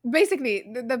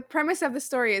 basically, the premise of the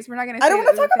story is we're not going to say I don't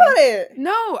want to talk about it.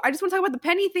 No, I just want to talk about the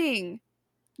penny thing.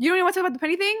 You don't even want to talk about the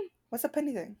penny thing? What's the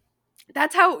penny thing?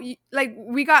 That's how, like,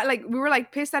 we were,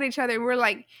 like, pissed at each other. We were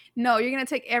like, no, you're going to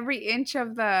take every inch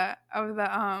of the,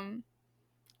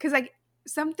 because, like,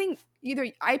 something, either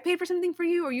I paid for something for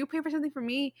you or you paid for something for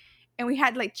me, and we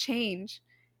had, like, change.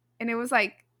 And it was,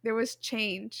 like, there was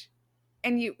change.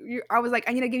 And I was like,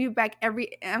 I need to give you back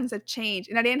every ounce of change.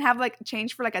 And I didn't have, like,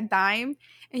 change for, like, a dime.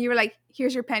 And you were like,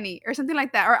 here's your penny. Or something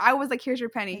like that. Or I was like, here's your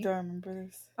penny. I don't remember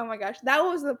this. Oh, my gosh. That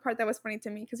was the part that was funny to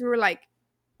me. Because we were like,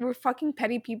 we're fucking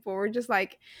petty people. We're just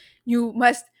like, you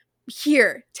must,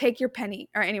 here, take your penny.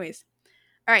 All right, anyways.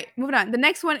 All right, moving on. The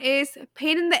next one is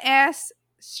Pain in the Ass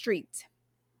Street.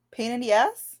 Pain in the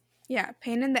ass? Yeah,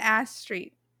 Pain in the Ass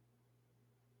Street.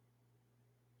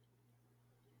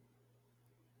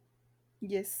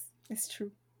 Yes, it's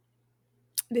true.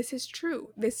 This is true.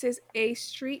 This is a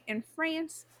street in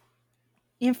France.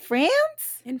 In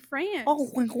France? In France. Oh,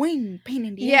 wing, pain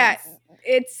in the ass. Yeah,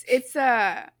 it's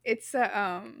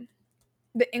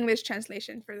the English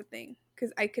translation for the thing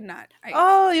because I could not.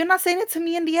 Oh, you're not saying it to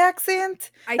me in the accent?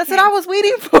 That's can't. what I was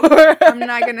waiting for. I'm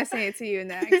not gonna say it to you in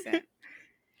the accent.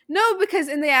 No, because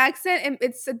in the accent,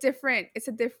 it's a different.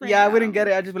 Yeah, I wouldn't get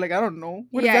it. I'd just be like, I don't know.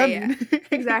 What does that mean?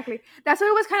 Exactly. That's why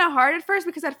it was kind of hard at first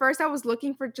because at first I was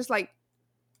looking for just like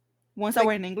ones that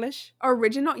were in English?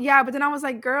 Original. Yeah, but then I was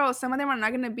like, girl, some of them are not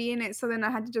going to be in it. So then I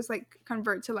had to just like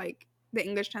convert to like the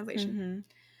English translation.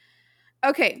 Mm-hmm.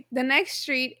 Okay, the next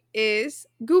street is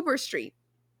Goober Street.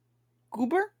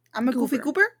 Goober? I'm a goofy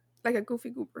goober? Like a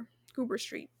goofy goober. Goober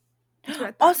Street.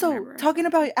 Also, talking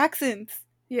about accents.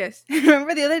 Yes.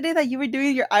 Remember the other day that you were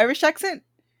doing your Irish accent?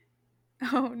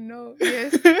 Oh, no.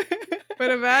 Yes. What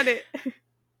about it?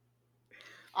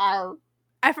 I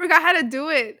forgot how to do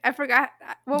it. I forgot.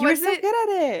 What was it? You were so good at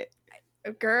it.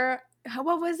 Girl,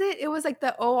 what was it? It was like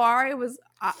the OR. It was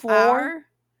R.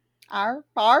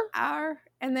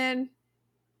 And then,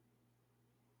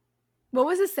 what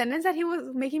was the sentence that he was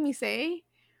making me say?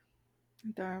 I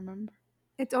don't remember.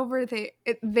 It's over there.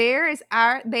 There is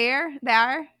R. There.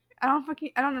 I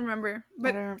don't remember.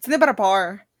 But something about a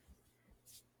bar.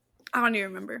 I don't even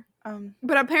remember.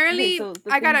 But apparently, okay,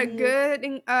 so I got a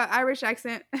good Irish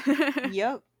accent.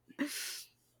 Yep.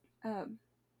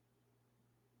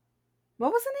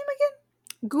 What was the name again?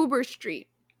 Goober Street.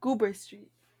 Goober Street.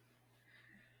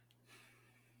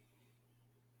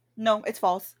 No, it's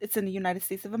false. It's in the United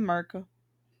States of America.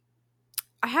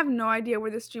 I have no idea where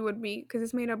this street would be because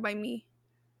it's made up by me.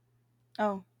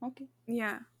 Oh, okay.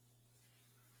 Yeah.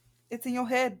 It's in your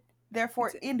head.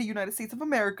 Therefore, in the United States of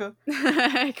America.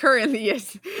 Currently,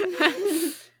 yes.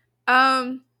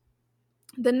 um,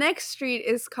 the next street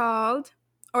is called,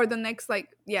 or the next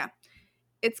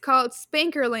it's called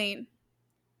Spanker Lane.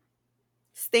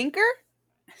 Stinker?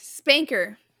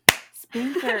 Spanker.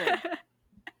 Spanker.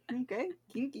 Okay,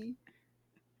 kinky.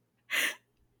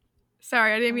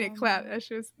 Sorry, I didn't mean to clap. That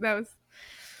was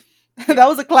That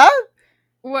was a clap?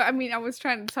 well, I mean, I was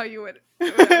trying to tell you what I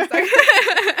was talking,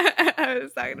 I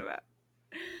was talking about.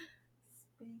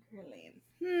 Spanker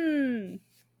Lane.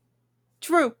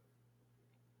 True.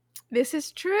 This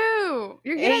is true.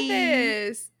 You're good at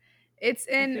this. It's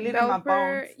in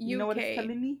Belper, UK. You know what it's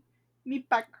telling me? Me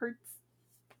back hurts.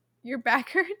 Your back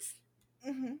hurts?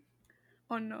 Mm-hmm.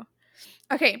 Oh no.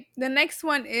 Okay, the next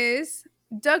one is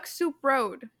Duck Soup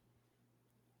Road.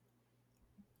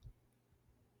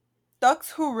 Ducks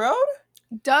Who Road?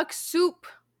 Duck Soup,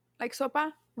 like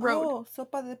sopa, road. Oh,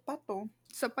 sopa de pato.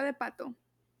 Sopa de pato.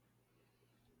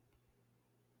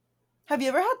 Have you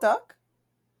ever had duck?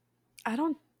 I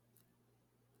don't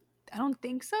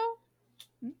think so.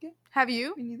 Okay. Have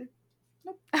you? Me neither.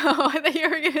 Nope. Oh, I thought you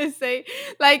were gonna say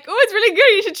like, oh, it's really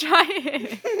good. You should try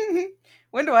it.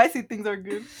 When do I see things are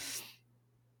good?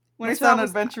 When That's I sound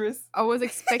adventurous. I was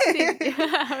expecting.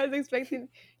 I was expecting,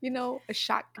 a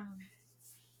shock.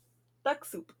 Duck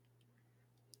soup.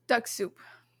 Duck soup.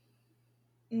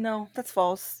 No, that's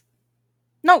false.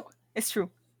 No, it's true.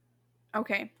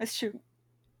 Okay. It's true.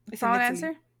 It's Final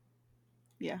answer?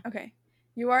 Yeah. Okay.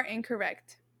 You are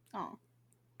incorrect. Oh.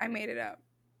 I made it up.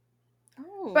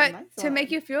 Oh, but nice to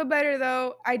make you feel better,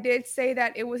 though, I did say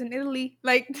that it was in Italy,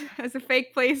 like as a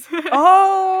fake place.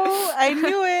 Oh, I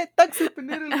knew it. Duck soup in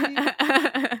Italy.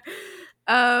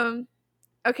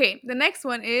 Okay. The next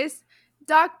one is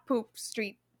Dog Poop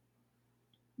Street.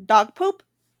 Dog poop?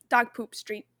 Dog Poop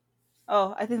Street.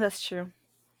 Oh, I think that's true.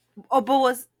 Oh,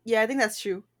 I think that's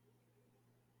true.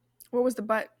 What was the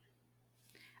but?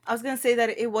 I was gonna say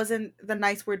that it wasn't the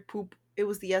nice word poop. It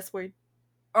was the S word.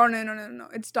 Oh no!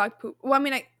 It's dog poop. Well, I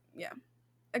mean,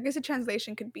 I guess a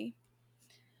translation could be.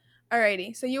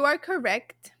 Alrighty, so you are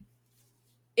correct.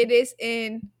 It is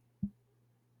in.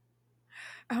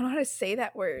 I don't know how to say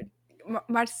that word.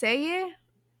 Marseille.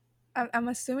 I'm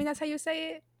assuming that's how you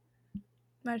say it.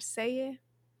 Marseille.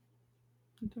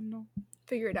 I don't know.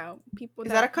 Figure it out. People.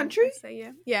 Is that a country?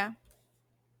 Marseille. Yeah.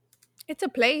 It's a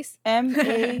place.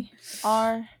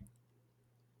 MAR.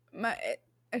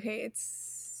 Okay,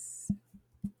 it's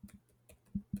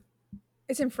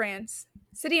in France.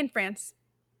 City in France.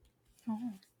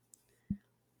 Oh.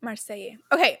 Marseille.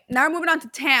 Okay, now we're moving on to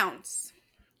towns.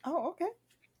 Oh, okay.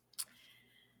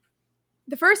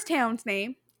 The first town's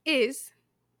name is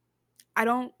I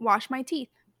don't wash my teeth.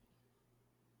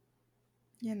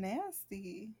 You're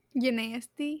nasty. You're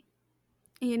nasty.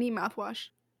 And you need mouthwash.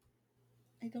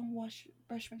 I don't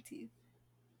brush my teeth.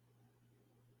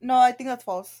 No, I think that's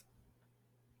false.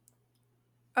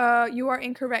 You are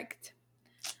incorrect.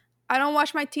 I don't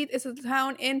wash my teeth is a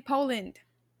town in Poland.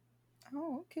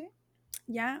 Oh, okay.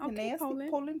 Yeah, okay,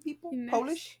 Poland people?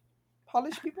 Polish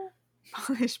people?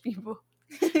 Polish people.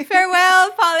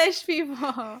 Farewell, Polish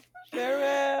people.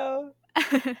 Farewell.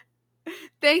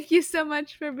 Thank you so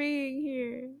much for being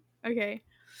here. Okay.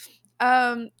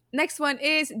 Next one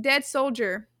is Dead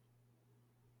Soldier.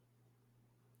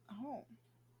 Oh.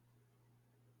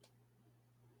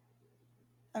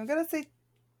 I'm gonna say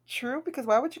true because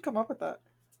why would you come up with that?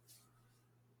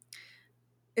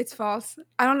 It's false.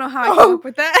 I don't know how I came up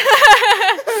with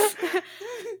that.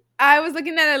 I was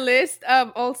looking at a list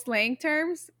of old slang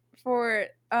terms for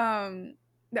the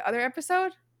other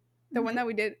episode, the one that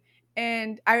we did,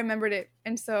 and I remembered it.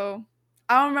 And so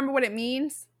I don't remember what it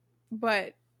means,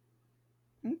 but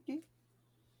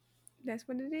that's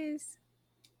what it is.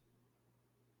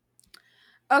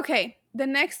 Okay, the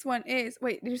next one is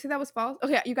wait, did you say that was false?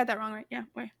 Okay, you got that wrong, right? Yeah,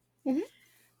 wait.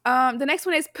 The next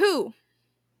one is poo.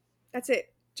 That's it.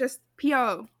 Just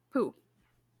P-O-O. Poo.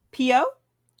 P-O?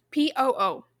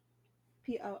 P-O-O.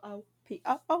 P-O-O.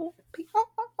 P-O-O.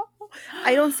 P-O-O.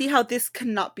 I don't see how this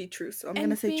cannot be true, so I'm going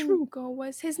to say true. Bingo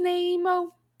was his name.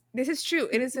 Oh, this is true.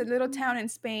 It is a little town in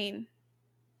Spain.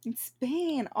 In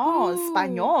Spain. Oh,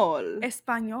 Español.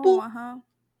 Español, Poo. uh-huh.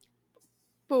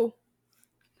 Poo.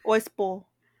 O es po.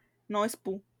 No es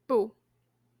poo. Poo.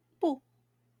 Poo.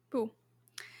 Poo.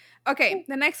 Okay,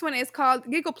 the next one is called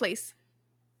Giggle Place.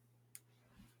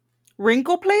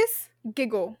 Wrinkle Place?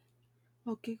 Giggle.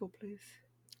 Oh, Giggle Place.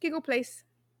 Giggle Place.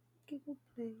 Giggle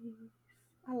Place.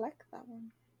 I like that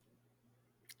one.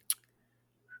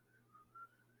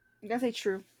 I'm gonna say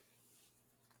true.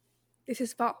 This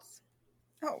is false.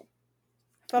 Oh.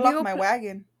 Fell off my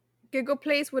wagon. Giggle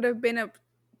Place would have been a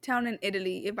town in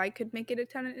Italy if I could make it a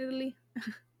town in Italy.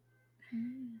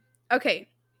 Okay.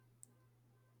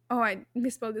 Oh, I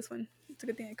misspelled this one. It's a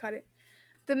good thing I caught it.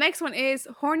 The next one is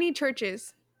horny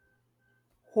churches.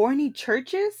 Horny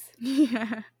churches?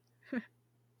 Yeah.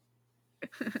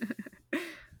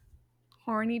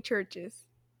 Horny churches.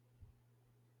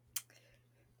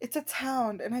 It's a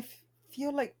town, and I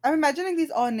feel like I'm imagining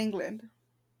these all in England.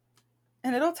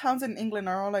 And little towns in England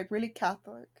are all like really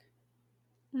Catholic.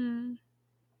 Hmm.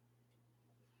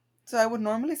 So I would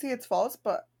normally say it's false,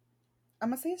 but I'm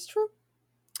gonna say it's true.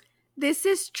 This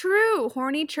is true.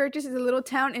 Horny churches is a little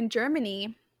town in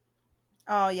Germany.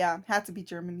 Oh yeah, had to be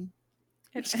Germany.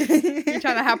 You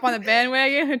trying to hop on the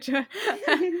bandwagon?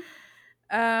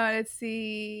 Let's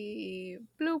see.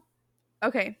 Bloop.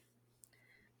 Okay.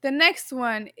 The next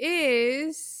one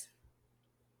is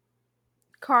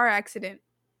car accident.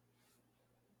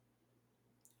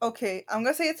 Okay, I'm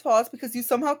gonna say it's false because you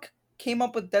somehow came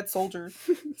up with dead soldier.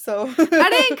 So I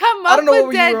didn't come I up don't know with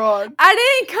what you dead. were on. I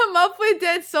didn't come up with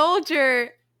dead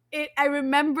soldier. I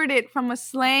remembered it from a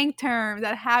slang term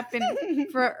that happened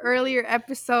for an earlier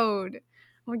episode.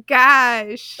 Oh my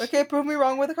gosh. Okay, prove me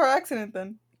wrong with a car accident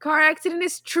then. Car accident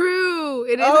is true.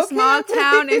 It is a Okay, small okay.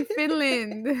 town in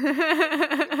Finland.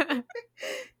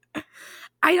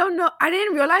 I don't know. I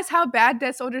didn't realize how bad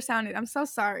dead soldier sounded. I'm so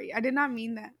sorry. I did not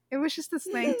mean that. It was just a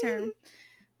slang term.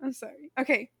 I'm sorry.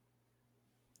 Okay.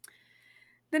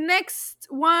 The next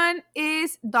one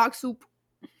is dog soup.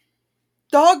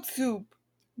 Dog soup.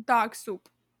 Dog soup.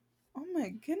 Oh my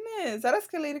goodness, that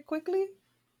escalated quickly.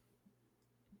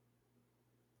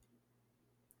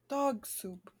 Dog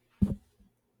soup.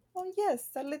 Oh yes,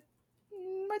 I lit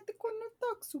right the corner of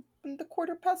dog soup in the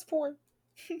 4:15.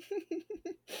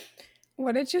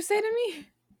 What did you say to me?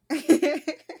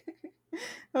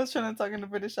 I was trying to talk in a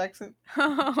British accent.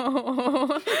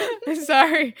 Oh,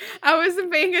 sorry. I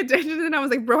wasn't paying attention and I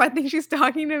was like, bro, I think she's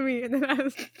talking to me. And then I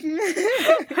was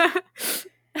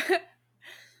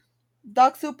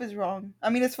Dog soup is wrong. I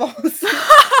mean, it's false.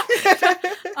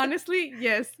 honestly,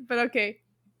 yes, but okay.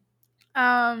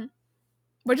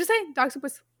 What'd you say? Dog soup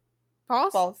is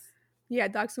false? False. Yeah,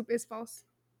 dog soup is false.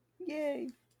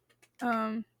 Yay.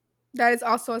 That is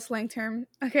also a slang term.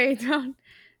 Okay,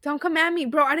 don't come at me,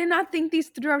 bro. I did not think these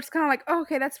through. I was kind of like, oh,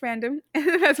 okay, that's random.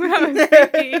 And that's what I was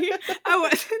thinking. I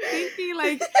wasn't thinking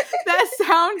like that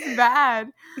sounds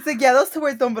bad. It's like, yeah, those two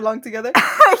words don't belong together.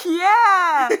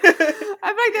 Yeah, I feel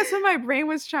like that's what my brain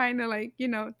was trying to like,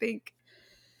 think.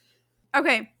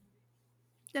 Okay,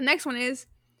 the next one is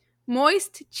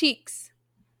moist cheeks.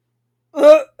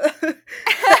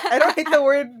 I don't hate the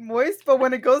word moist, but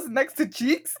when it goes next to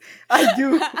cheeks, I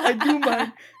do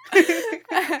mind.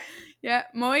 Yeah,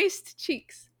 moist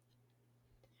cheeks.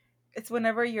 It's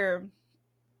whenever your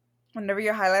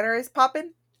highlighter is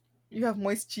popping, you have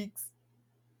moist cheeks.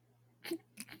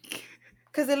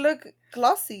 Cause it look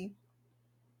glossy.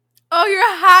 Oh, your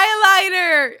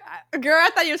highlighter, girl! I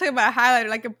thought you were talking about a highlighter,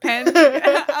 like a pen.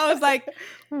 I was like,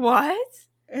 what?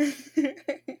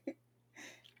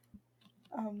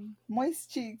 Moist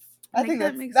cheeks. I think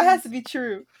that that has to be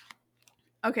true.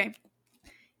 Okay,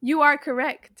 you are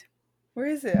correct. Where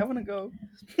is it? I want to go.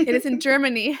 It is in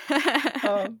Germany.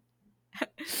 Oh.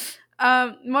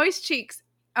 Moist cheeks.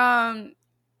 Oh,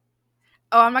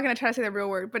 I'm not gonna try to say the real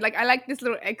word, but like I like this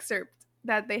little excerpt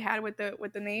that they had with the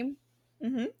name.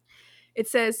 Mm-hmm. It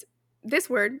says this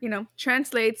word,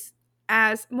 translates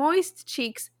as moist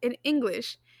cheeks in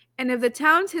English. And if the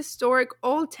town's historic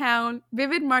old town,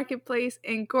 vivid marketplace,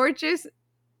 and gorgeous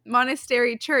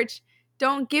monastery church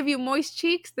don't give you moist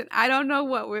cheeks, then I don't know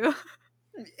what will.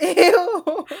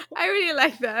 Ew. I really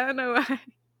like that. I don't know why.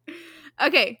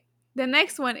 Okay, the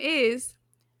next one is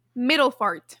middle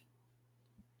fart.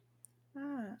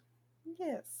 Ah,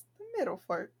 yes, the middle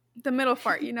fart. The middle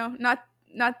fart,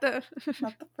 not the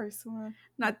Not the first one.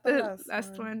 not the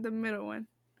last one, the middle one.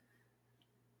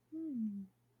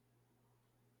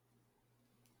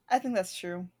 I think that's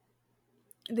true.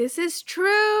 This is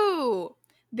true.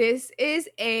 This is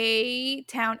a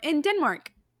town in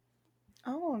Denmark.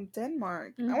 Oh,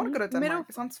 Denmark. I Mm-hmm. want to go to Denmark.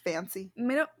 It sounds fancy.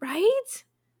 Middle, right?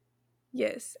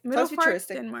 Yes, middle Sounds fart,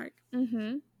 futuristic. Denmark.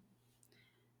 Mm-hmm.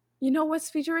 You know what's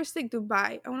futuristic?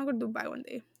 Dubai. I want to go to Dubai one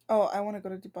day. Oh, I want to go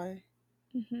to Dubai.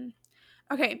 Mm-hmm.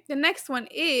 Okay, the next one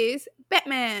is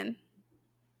Batman.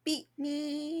 Beat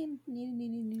me.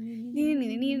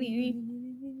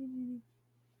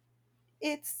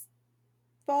 It's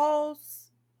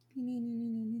false.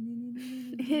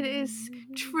 It is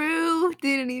true.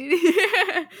 It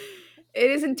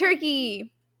is in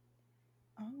Turkey.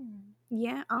 Oh.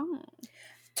 Yeah. Oh.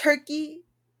 Turkey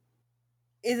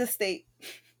is a state.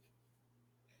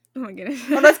 Oh my goodness.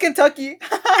 Oh, that's Kentucky.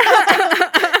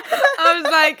 I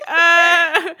was like,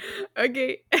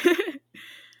 okay. The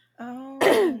Oh.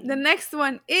 next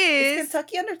one Is is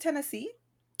Kentucky under Tennessee?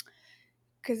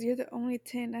 because you're the only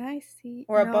 10 I see.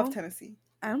 Or above No, Tennessee?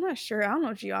 I'm not sure. I don't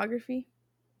know geography.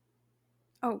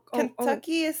 Oh.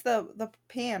 Kentucky is the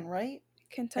pan, right? And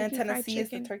Kentucky Fried Tennessee is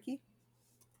the Chicken. turkey?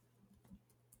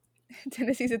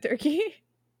 Tennessee's a turkey.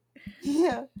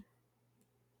 Yeah.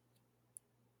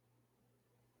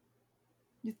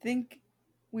 You think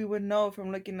we would know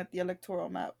from looking at the electoral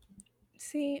map.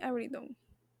 See, I really don't.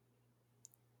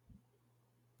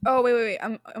 Oh wait.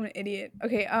 I'm an idiot.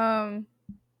 Okay.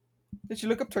 Did you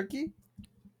look up turkey?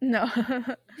 No.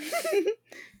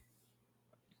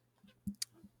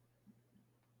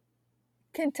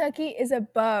 Kentucky is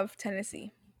above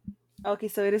Tennessee. Okay,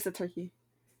 so it is a turkey.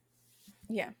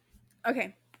 Yeah.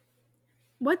 Okay.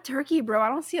 What turkey, bro? I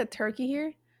don't see a turkey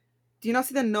here. Do you not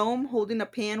see the gnome holding a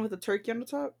pan with a turkey on the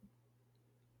top?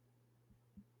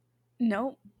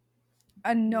 Nope. A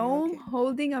Yeah, gnome okay.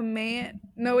 holding a man.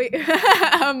 No wait.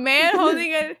 A man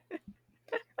holding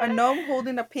A gnome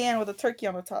holding a pan with a turkey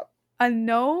on the top. a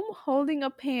gnome holding a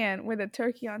pan with a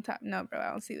turkey on top. No, bro,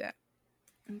 I don't see that.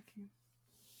 Okay.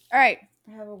 All right.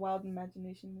 I have a wild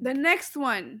imagination. The next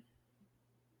one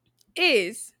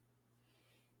is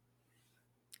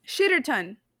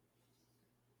Shitterton.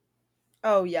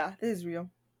 Oh yeah, this is real.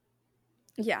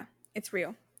 Yeah, it's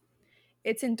real.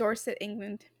 It's in Dorset,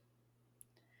 England.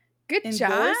 Good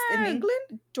job. Endorsed in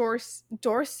England?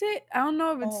 Dorset? I don't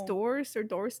know if it's Oh, Dors or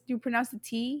Dors. Do you pronounce the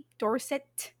T?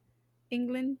 Dorset,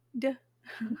 England. okay.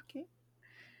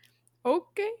 Okay.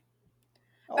 Okay.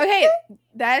 Okay,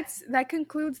 that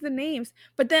concludes the names.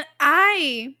 But then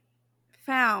I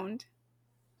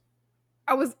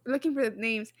was looking for the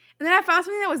names, and then I found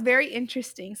something that was very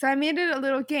interesting. So I made it a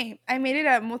little game. I made it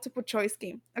a multiple choice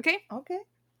game. Okay? Okay.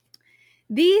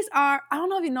 These are I don't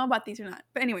know if you know about these or not.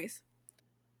 But anyways.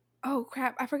 Oh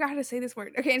crap, I forgot how to say this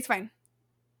word. Okay, it's fine.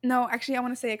 No, actually I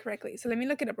want to say it correctly. So let me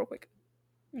look it up real quick.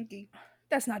 Okay.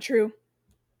 That's not true.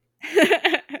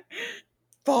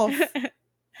 False.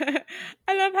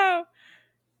 I love how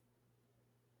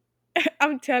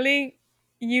I'm telling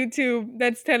YouTube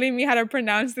that's telling me how to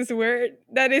pronounce this word.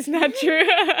 That is not true.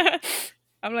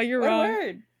 I'm like, you're What wrong.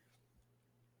 word?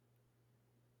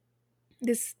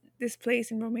 This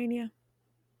place in Romania.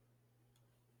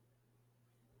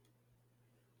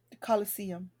 The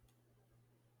Colosseum.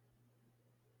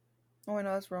 Oh, I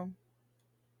know that's wrong.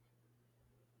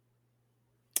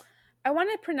 I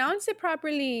want to pronounce it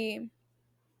properly.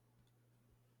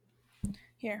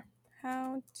 Here.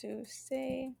 How to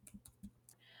say.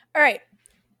 All right.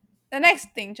 The next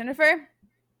thing, Jennifer.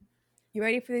 You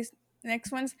ready for these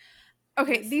next ones?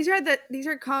 Okay, Yes. these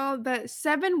are called the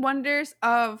 7 wonders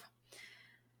of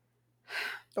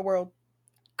The world.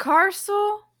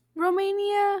 Carsul,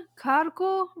 Romania,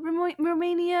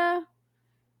 Romania,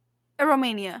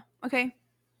 Romania. Okay,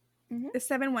 Mm-hmm. the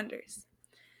 7 wonders.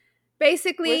 Where's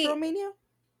Basically, Romania?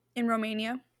 in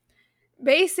Romania,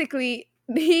 basically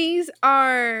these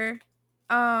are,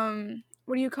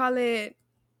 what do you call it?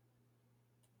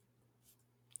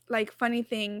 Like funny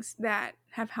things that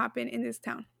have happened in this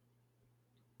town,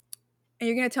 and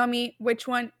you're gonna tell me which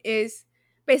one is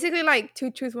basically like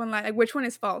two truths, one lie. Like which one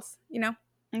is false? You know.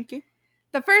 Okay.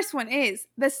 The first one is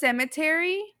the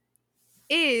cemetery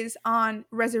is on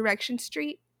Resurrection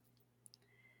Street.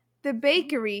 The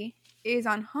bakery is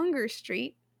on Hunger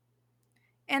Street.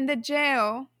 And the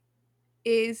jail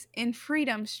is in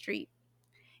Freedom Street.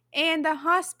 And the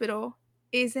hospital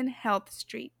is in Health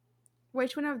Street.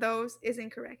 Which one of those is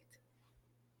incorrect?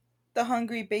 The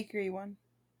Hungry Bakery one.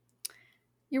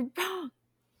 You're wrong.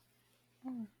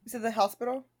 Oh. Is it the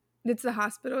hospital? It's the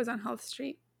hospital is on Health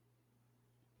Street.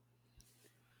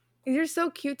 You're so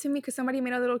cute to me because somebody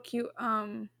made a little cute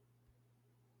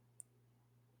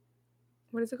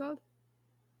what is it called?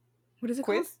 What is it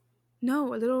called? Quiz?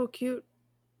 No, a little cute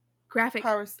graphic.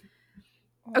 Powers.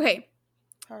 Oh, Okay,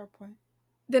 PowerPoint.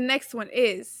 the next one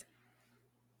is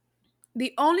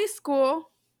the only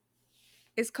school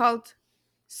is called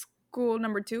school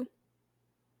number 2.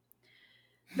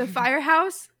 The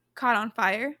firehouse caught on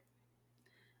fire.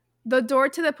 The door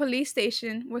to the police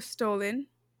station was stolen.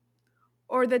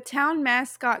 Or the town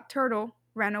mascot turtle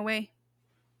ran away.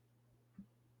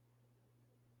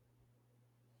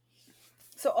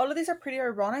 So all of these are pretty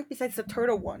ironic besides the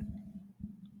turtle one.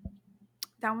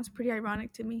 That one's pretty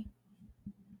ironic to me.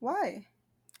 Why?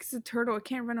 Because the turtle, it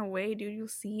can't run away, dude. You'll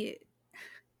see it.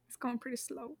 It's going pretty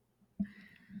slow.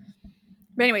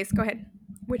 But anyways, go ahead.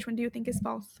 Which one do you think is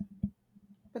false?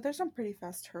 But there's some pretty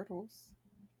fast turtles.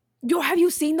 Yo, have you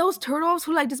seen those turtles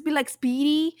who like just be like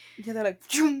speedy? Yeah, they're like,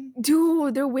 "Phew."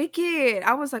 Dude, they're wicked.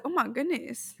 I was like, oh my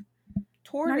goodness. Not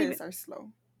even. Tortoises are slow.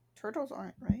 Turtles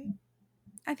aren't, right?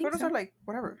 I think Turtles are so. like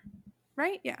whatever.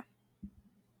 Right? Yeah.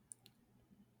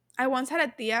 I once had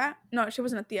a tia. No, she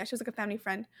wasn't a tia. She was like a family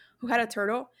friend who had a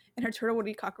turtle, and her turtle would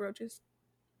eat cockroaches.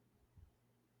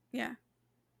 Yeah,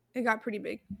 it got pretty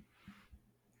big.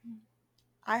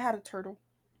 I had a turtle.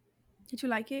 Did you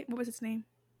like it? What was its name?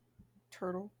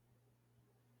 Turtle.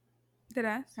 Did I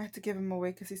ask? I had to give him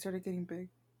away because he started getting big.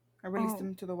 I released Oh, him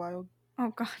into the wild. oh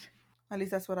God. At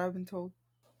least that's what I've been told.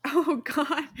 Oh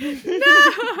God.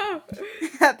 No.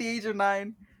 At the age of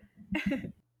 9.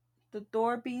 The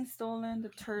door being stolen, the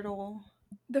turtle.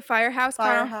 The firehouse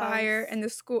caught on fire, Firehouse. and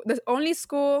the only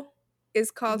school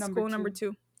is called Number school number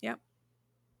 2. 2. Yep.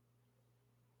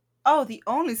 Oh, the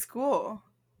only school.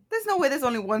 There's no way there's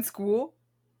only one school.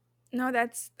 No,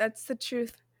 that's the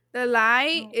truth. The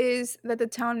lie No. is that the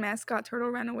town mascot turtle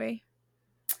ran away.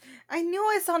 I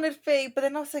knew it sounded fake, but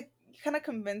then I was like, you kind of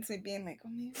convinced me, being like, oh,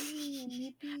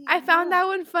 maybe I found not. that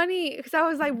one funny because I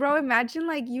was like, bro, imagine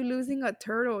like you losing a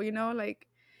turtle. You know, like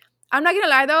I'm not gonna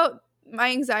lie though, my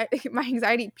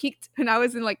anxiety peaked when I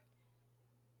was in like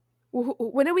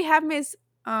when did we have Miss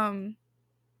um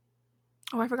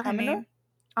oh I forgot her Amador? name.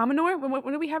 Amanor?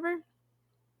 When did we have her?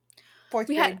 Fourth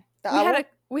We had grade. The we had a owl?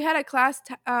 we had a class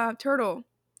turtle,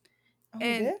 Oh, we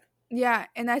and did? yeah,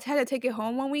 and I had to take it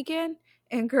home one weekend,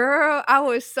 and girl, I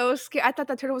was so scared. I thought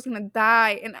that turtle was gonna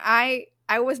die, and I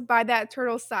was by that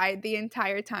turtle's side the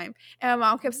entire time, and my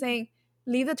mom kept saying,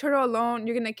 "Leave the turtle alone.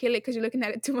 You're gonna kill it because you're looking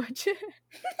at it too much."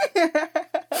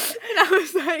 And I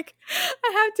was like,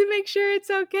 I have to make sure it's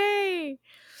okay.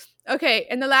 Okay,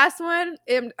 and the last one,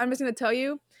 I'm just gonna tell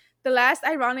you, the last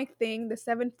ironic thing, the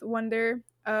seventh wonder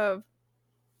of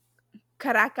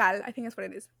Caracal, I think that's what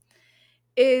it is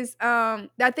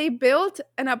that they built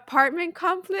an apartment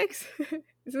complex.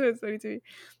 This is funny to me.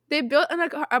 They built an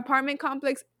apartment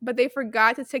complex, but they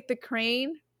forgot to take the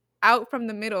crane out from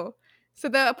the middle. So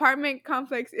the apartment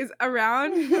complex is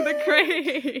around the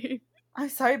crane. I'm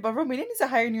sorry, but Romania needs to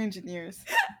hire new engineers.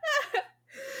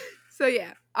 So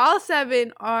yeah, all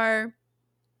 7 are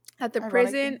at the Ironic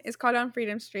prison things. is called on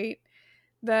Freedom Street.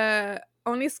 The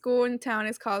only school in town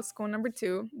is called School Number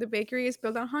 2. The bakery is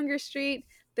built on Hunger Street.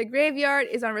 The graveyard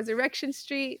is on Resurrection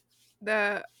Street.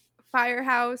 The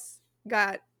firehouse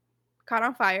got caught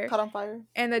on fire. Caught on fire.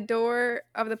 And the door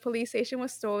of the police station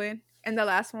was stolen. And the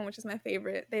last one, which is my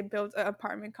favorite, they built an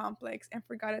apartment complex and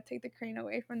forgot to take the crane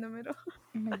away from the middle.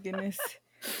 Oh my goodness.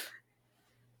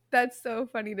 That's so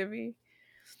funny to me.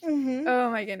 Mm-hmm. Oh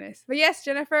my goodness. But yes,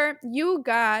 Jennifer, you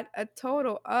got a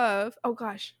total of, oh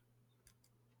gosh.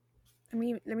 Let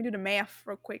me do the math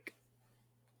real quick.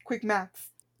 Quick maths.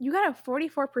 You got a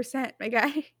 44%, my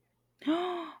guy.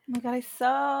 Oh my god, I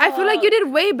suck. I feel like you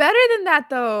did way better than that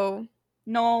though.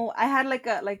 No, I had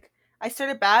I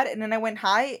started bad and then I went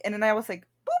high and then I was like,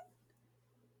 boop.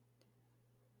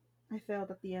 I failed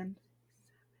at the end.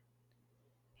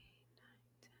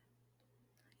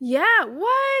 Yeah,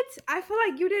 what? I feel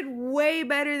like you did way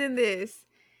better than this.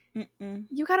 Mm-mm.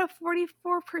 You got a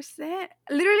 44%.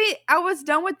 Literally, I was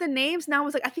done with the names and I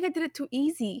was like, I think I did it too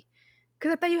easy.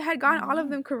 Because I thought you had gotten all of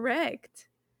them correct.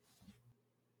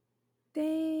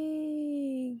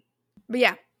 Dang. But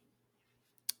yeah.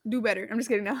 Do better. I'm just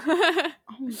kidding now.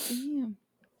 Oh damn.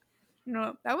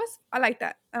 No, I like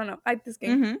that. I don't know. I like this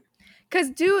game. Mm-hmm. Because,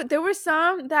 dude, there were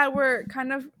some that were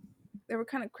kind of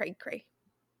cray cray.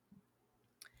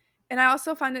 And I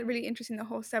also found it really interesting, the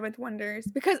whole Seventh Wonders.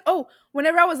 Because,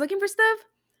 whenever I was looking for stuff,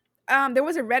 there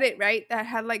was a Reddit, right, that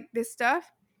had like this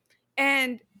stuff.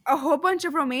 And a whole bunch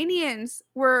of Romanians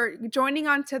were joining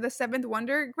onto the Seventh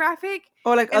Wonder graphic.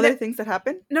 Oh, like and other things that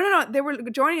happened? No. They were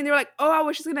joining. And they were like, "Oh, I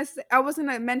was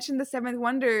gonna mention the Seventh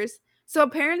Wonders." So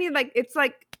apparently, like, it's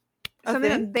like A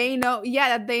something thing? that they know.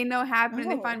 Yeah, that they know happened.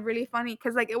 And they Oh. find really funny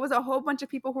because like it was a whole bunch of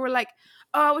people who were like,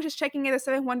 "Oh, I was just checking if the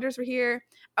Seven Wonders were here.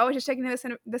 I was just checking if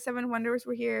the Seven Wonders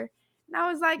were here." And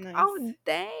I was like, Nice. "Oh,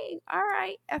 dang! All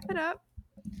right, f it up."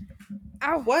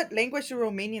 Ow. What language do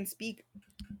Romanians speak?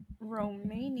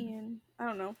 Romanian. I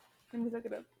don't know. Let me look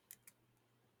it up.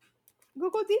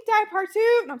 Google deep dive part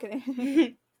 2. No, I'm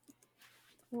kidding.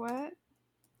 What?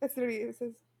 That's literally it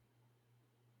says.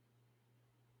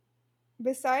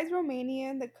 Besides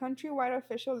Romanian, the countrywide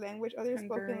official language, other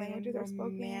spoken languages are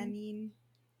spoken. Romanian,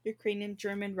 Ukrainian,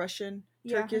 German, Russian,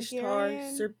 Yeah, Turkish, Tar,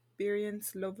 Hungarian. Serbian,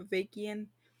 Slovakian,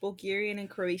 Bulgarian, and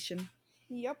Croatian.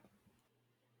 Yep.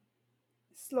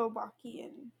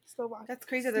 Slovakian. That's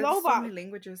crazy. There's so many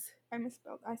languages. I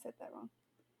misspelled. I said that wrong.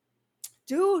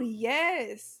 Dude,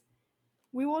 yes.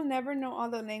 We will never know all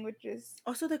the languages.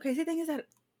 Also, the crazy thing is that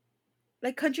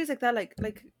like countries like that,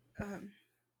 um,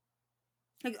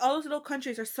 like all those little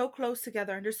countries are so close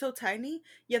together and they're so tiny,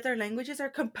 yet their languages are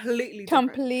completely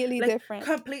different. Completely Like different.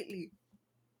 completely.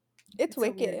 It's It's so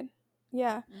weird. wicked.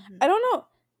 Yeah. Hmm. I don't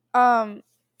know.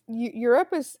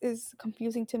 Europe is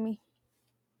confusing to me.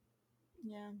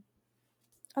 Yeah.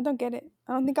 I don't get it.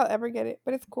 I don't think I'll ever get it,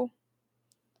 but it's cool.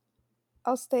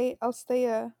 I'll stay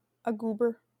a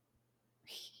goober.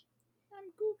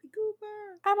 I'm Goopy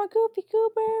Goober. I'm a goopy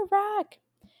goober rock.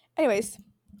 Anyways.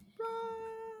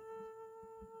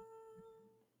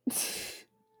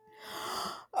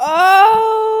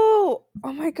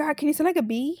 Oh my god, can you sound like a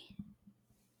bee?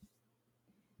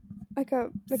 Like a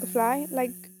fly?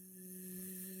 Like,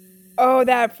 oh,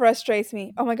 that frustrates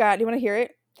me. Oh my god, do you want to hear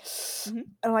it? Mhm.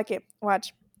 I don't like it.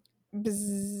 Watch.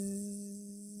 Bzzz.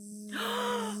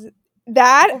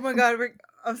 That Oh my god,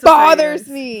 I'm so sorry, you bothers guys.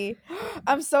 me.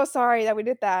 I'm so sorry that we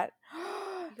did that.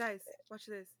 You guys, watch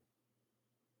this.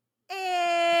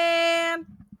 And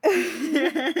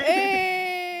Eh.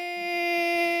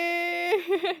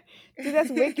 Dude, that's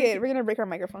wicked. We're gonna break our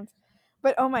microphones.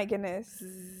 But oh my goodness.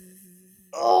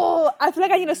 Oh, I feel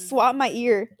like I need to swap my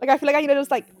ear. Like I feel like I need to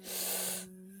just like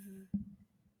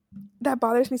that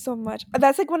bothers me so much.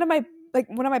 That's like one of my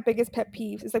biggest pet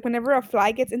peeves. Is like whenever a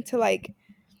fly gets into like,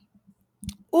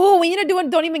 oh, we need to do it.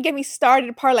 Don't even get me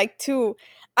started. Part like 2.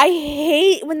 I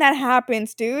hate when that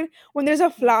happens, dude. When there's a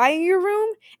fly in your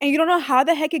room and you don't know how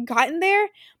the heck it got in there,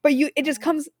 but it just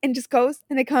comes and just goes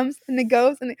and it comes and it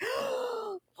goes and it,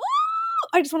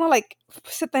 I just want to like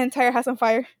set the entire house on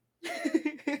fire.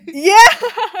 Yeah.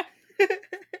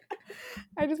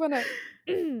 I just want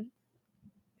to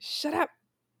shut up.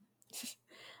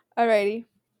 Alrighty.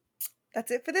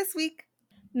 That's it for this week.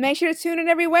 Make sure to tune in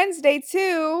every Wednesday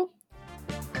too.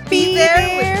 Be Be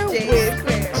there with there Jay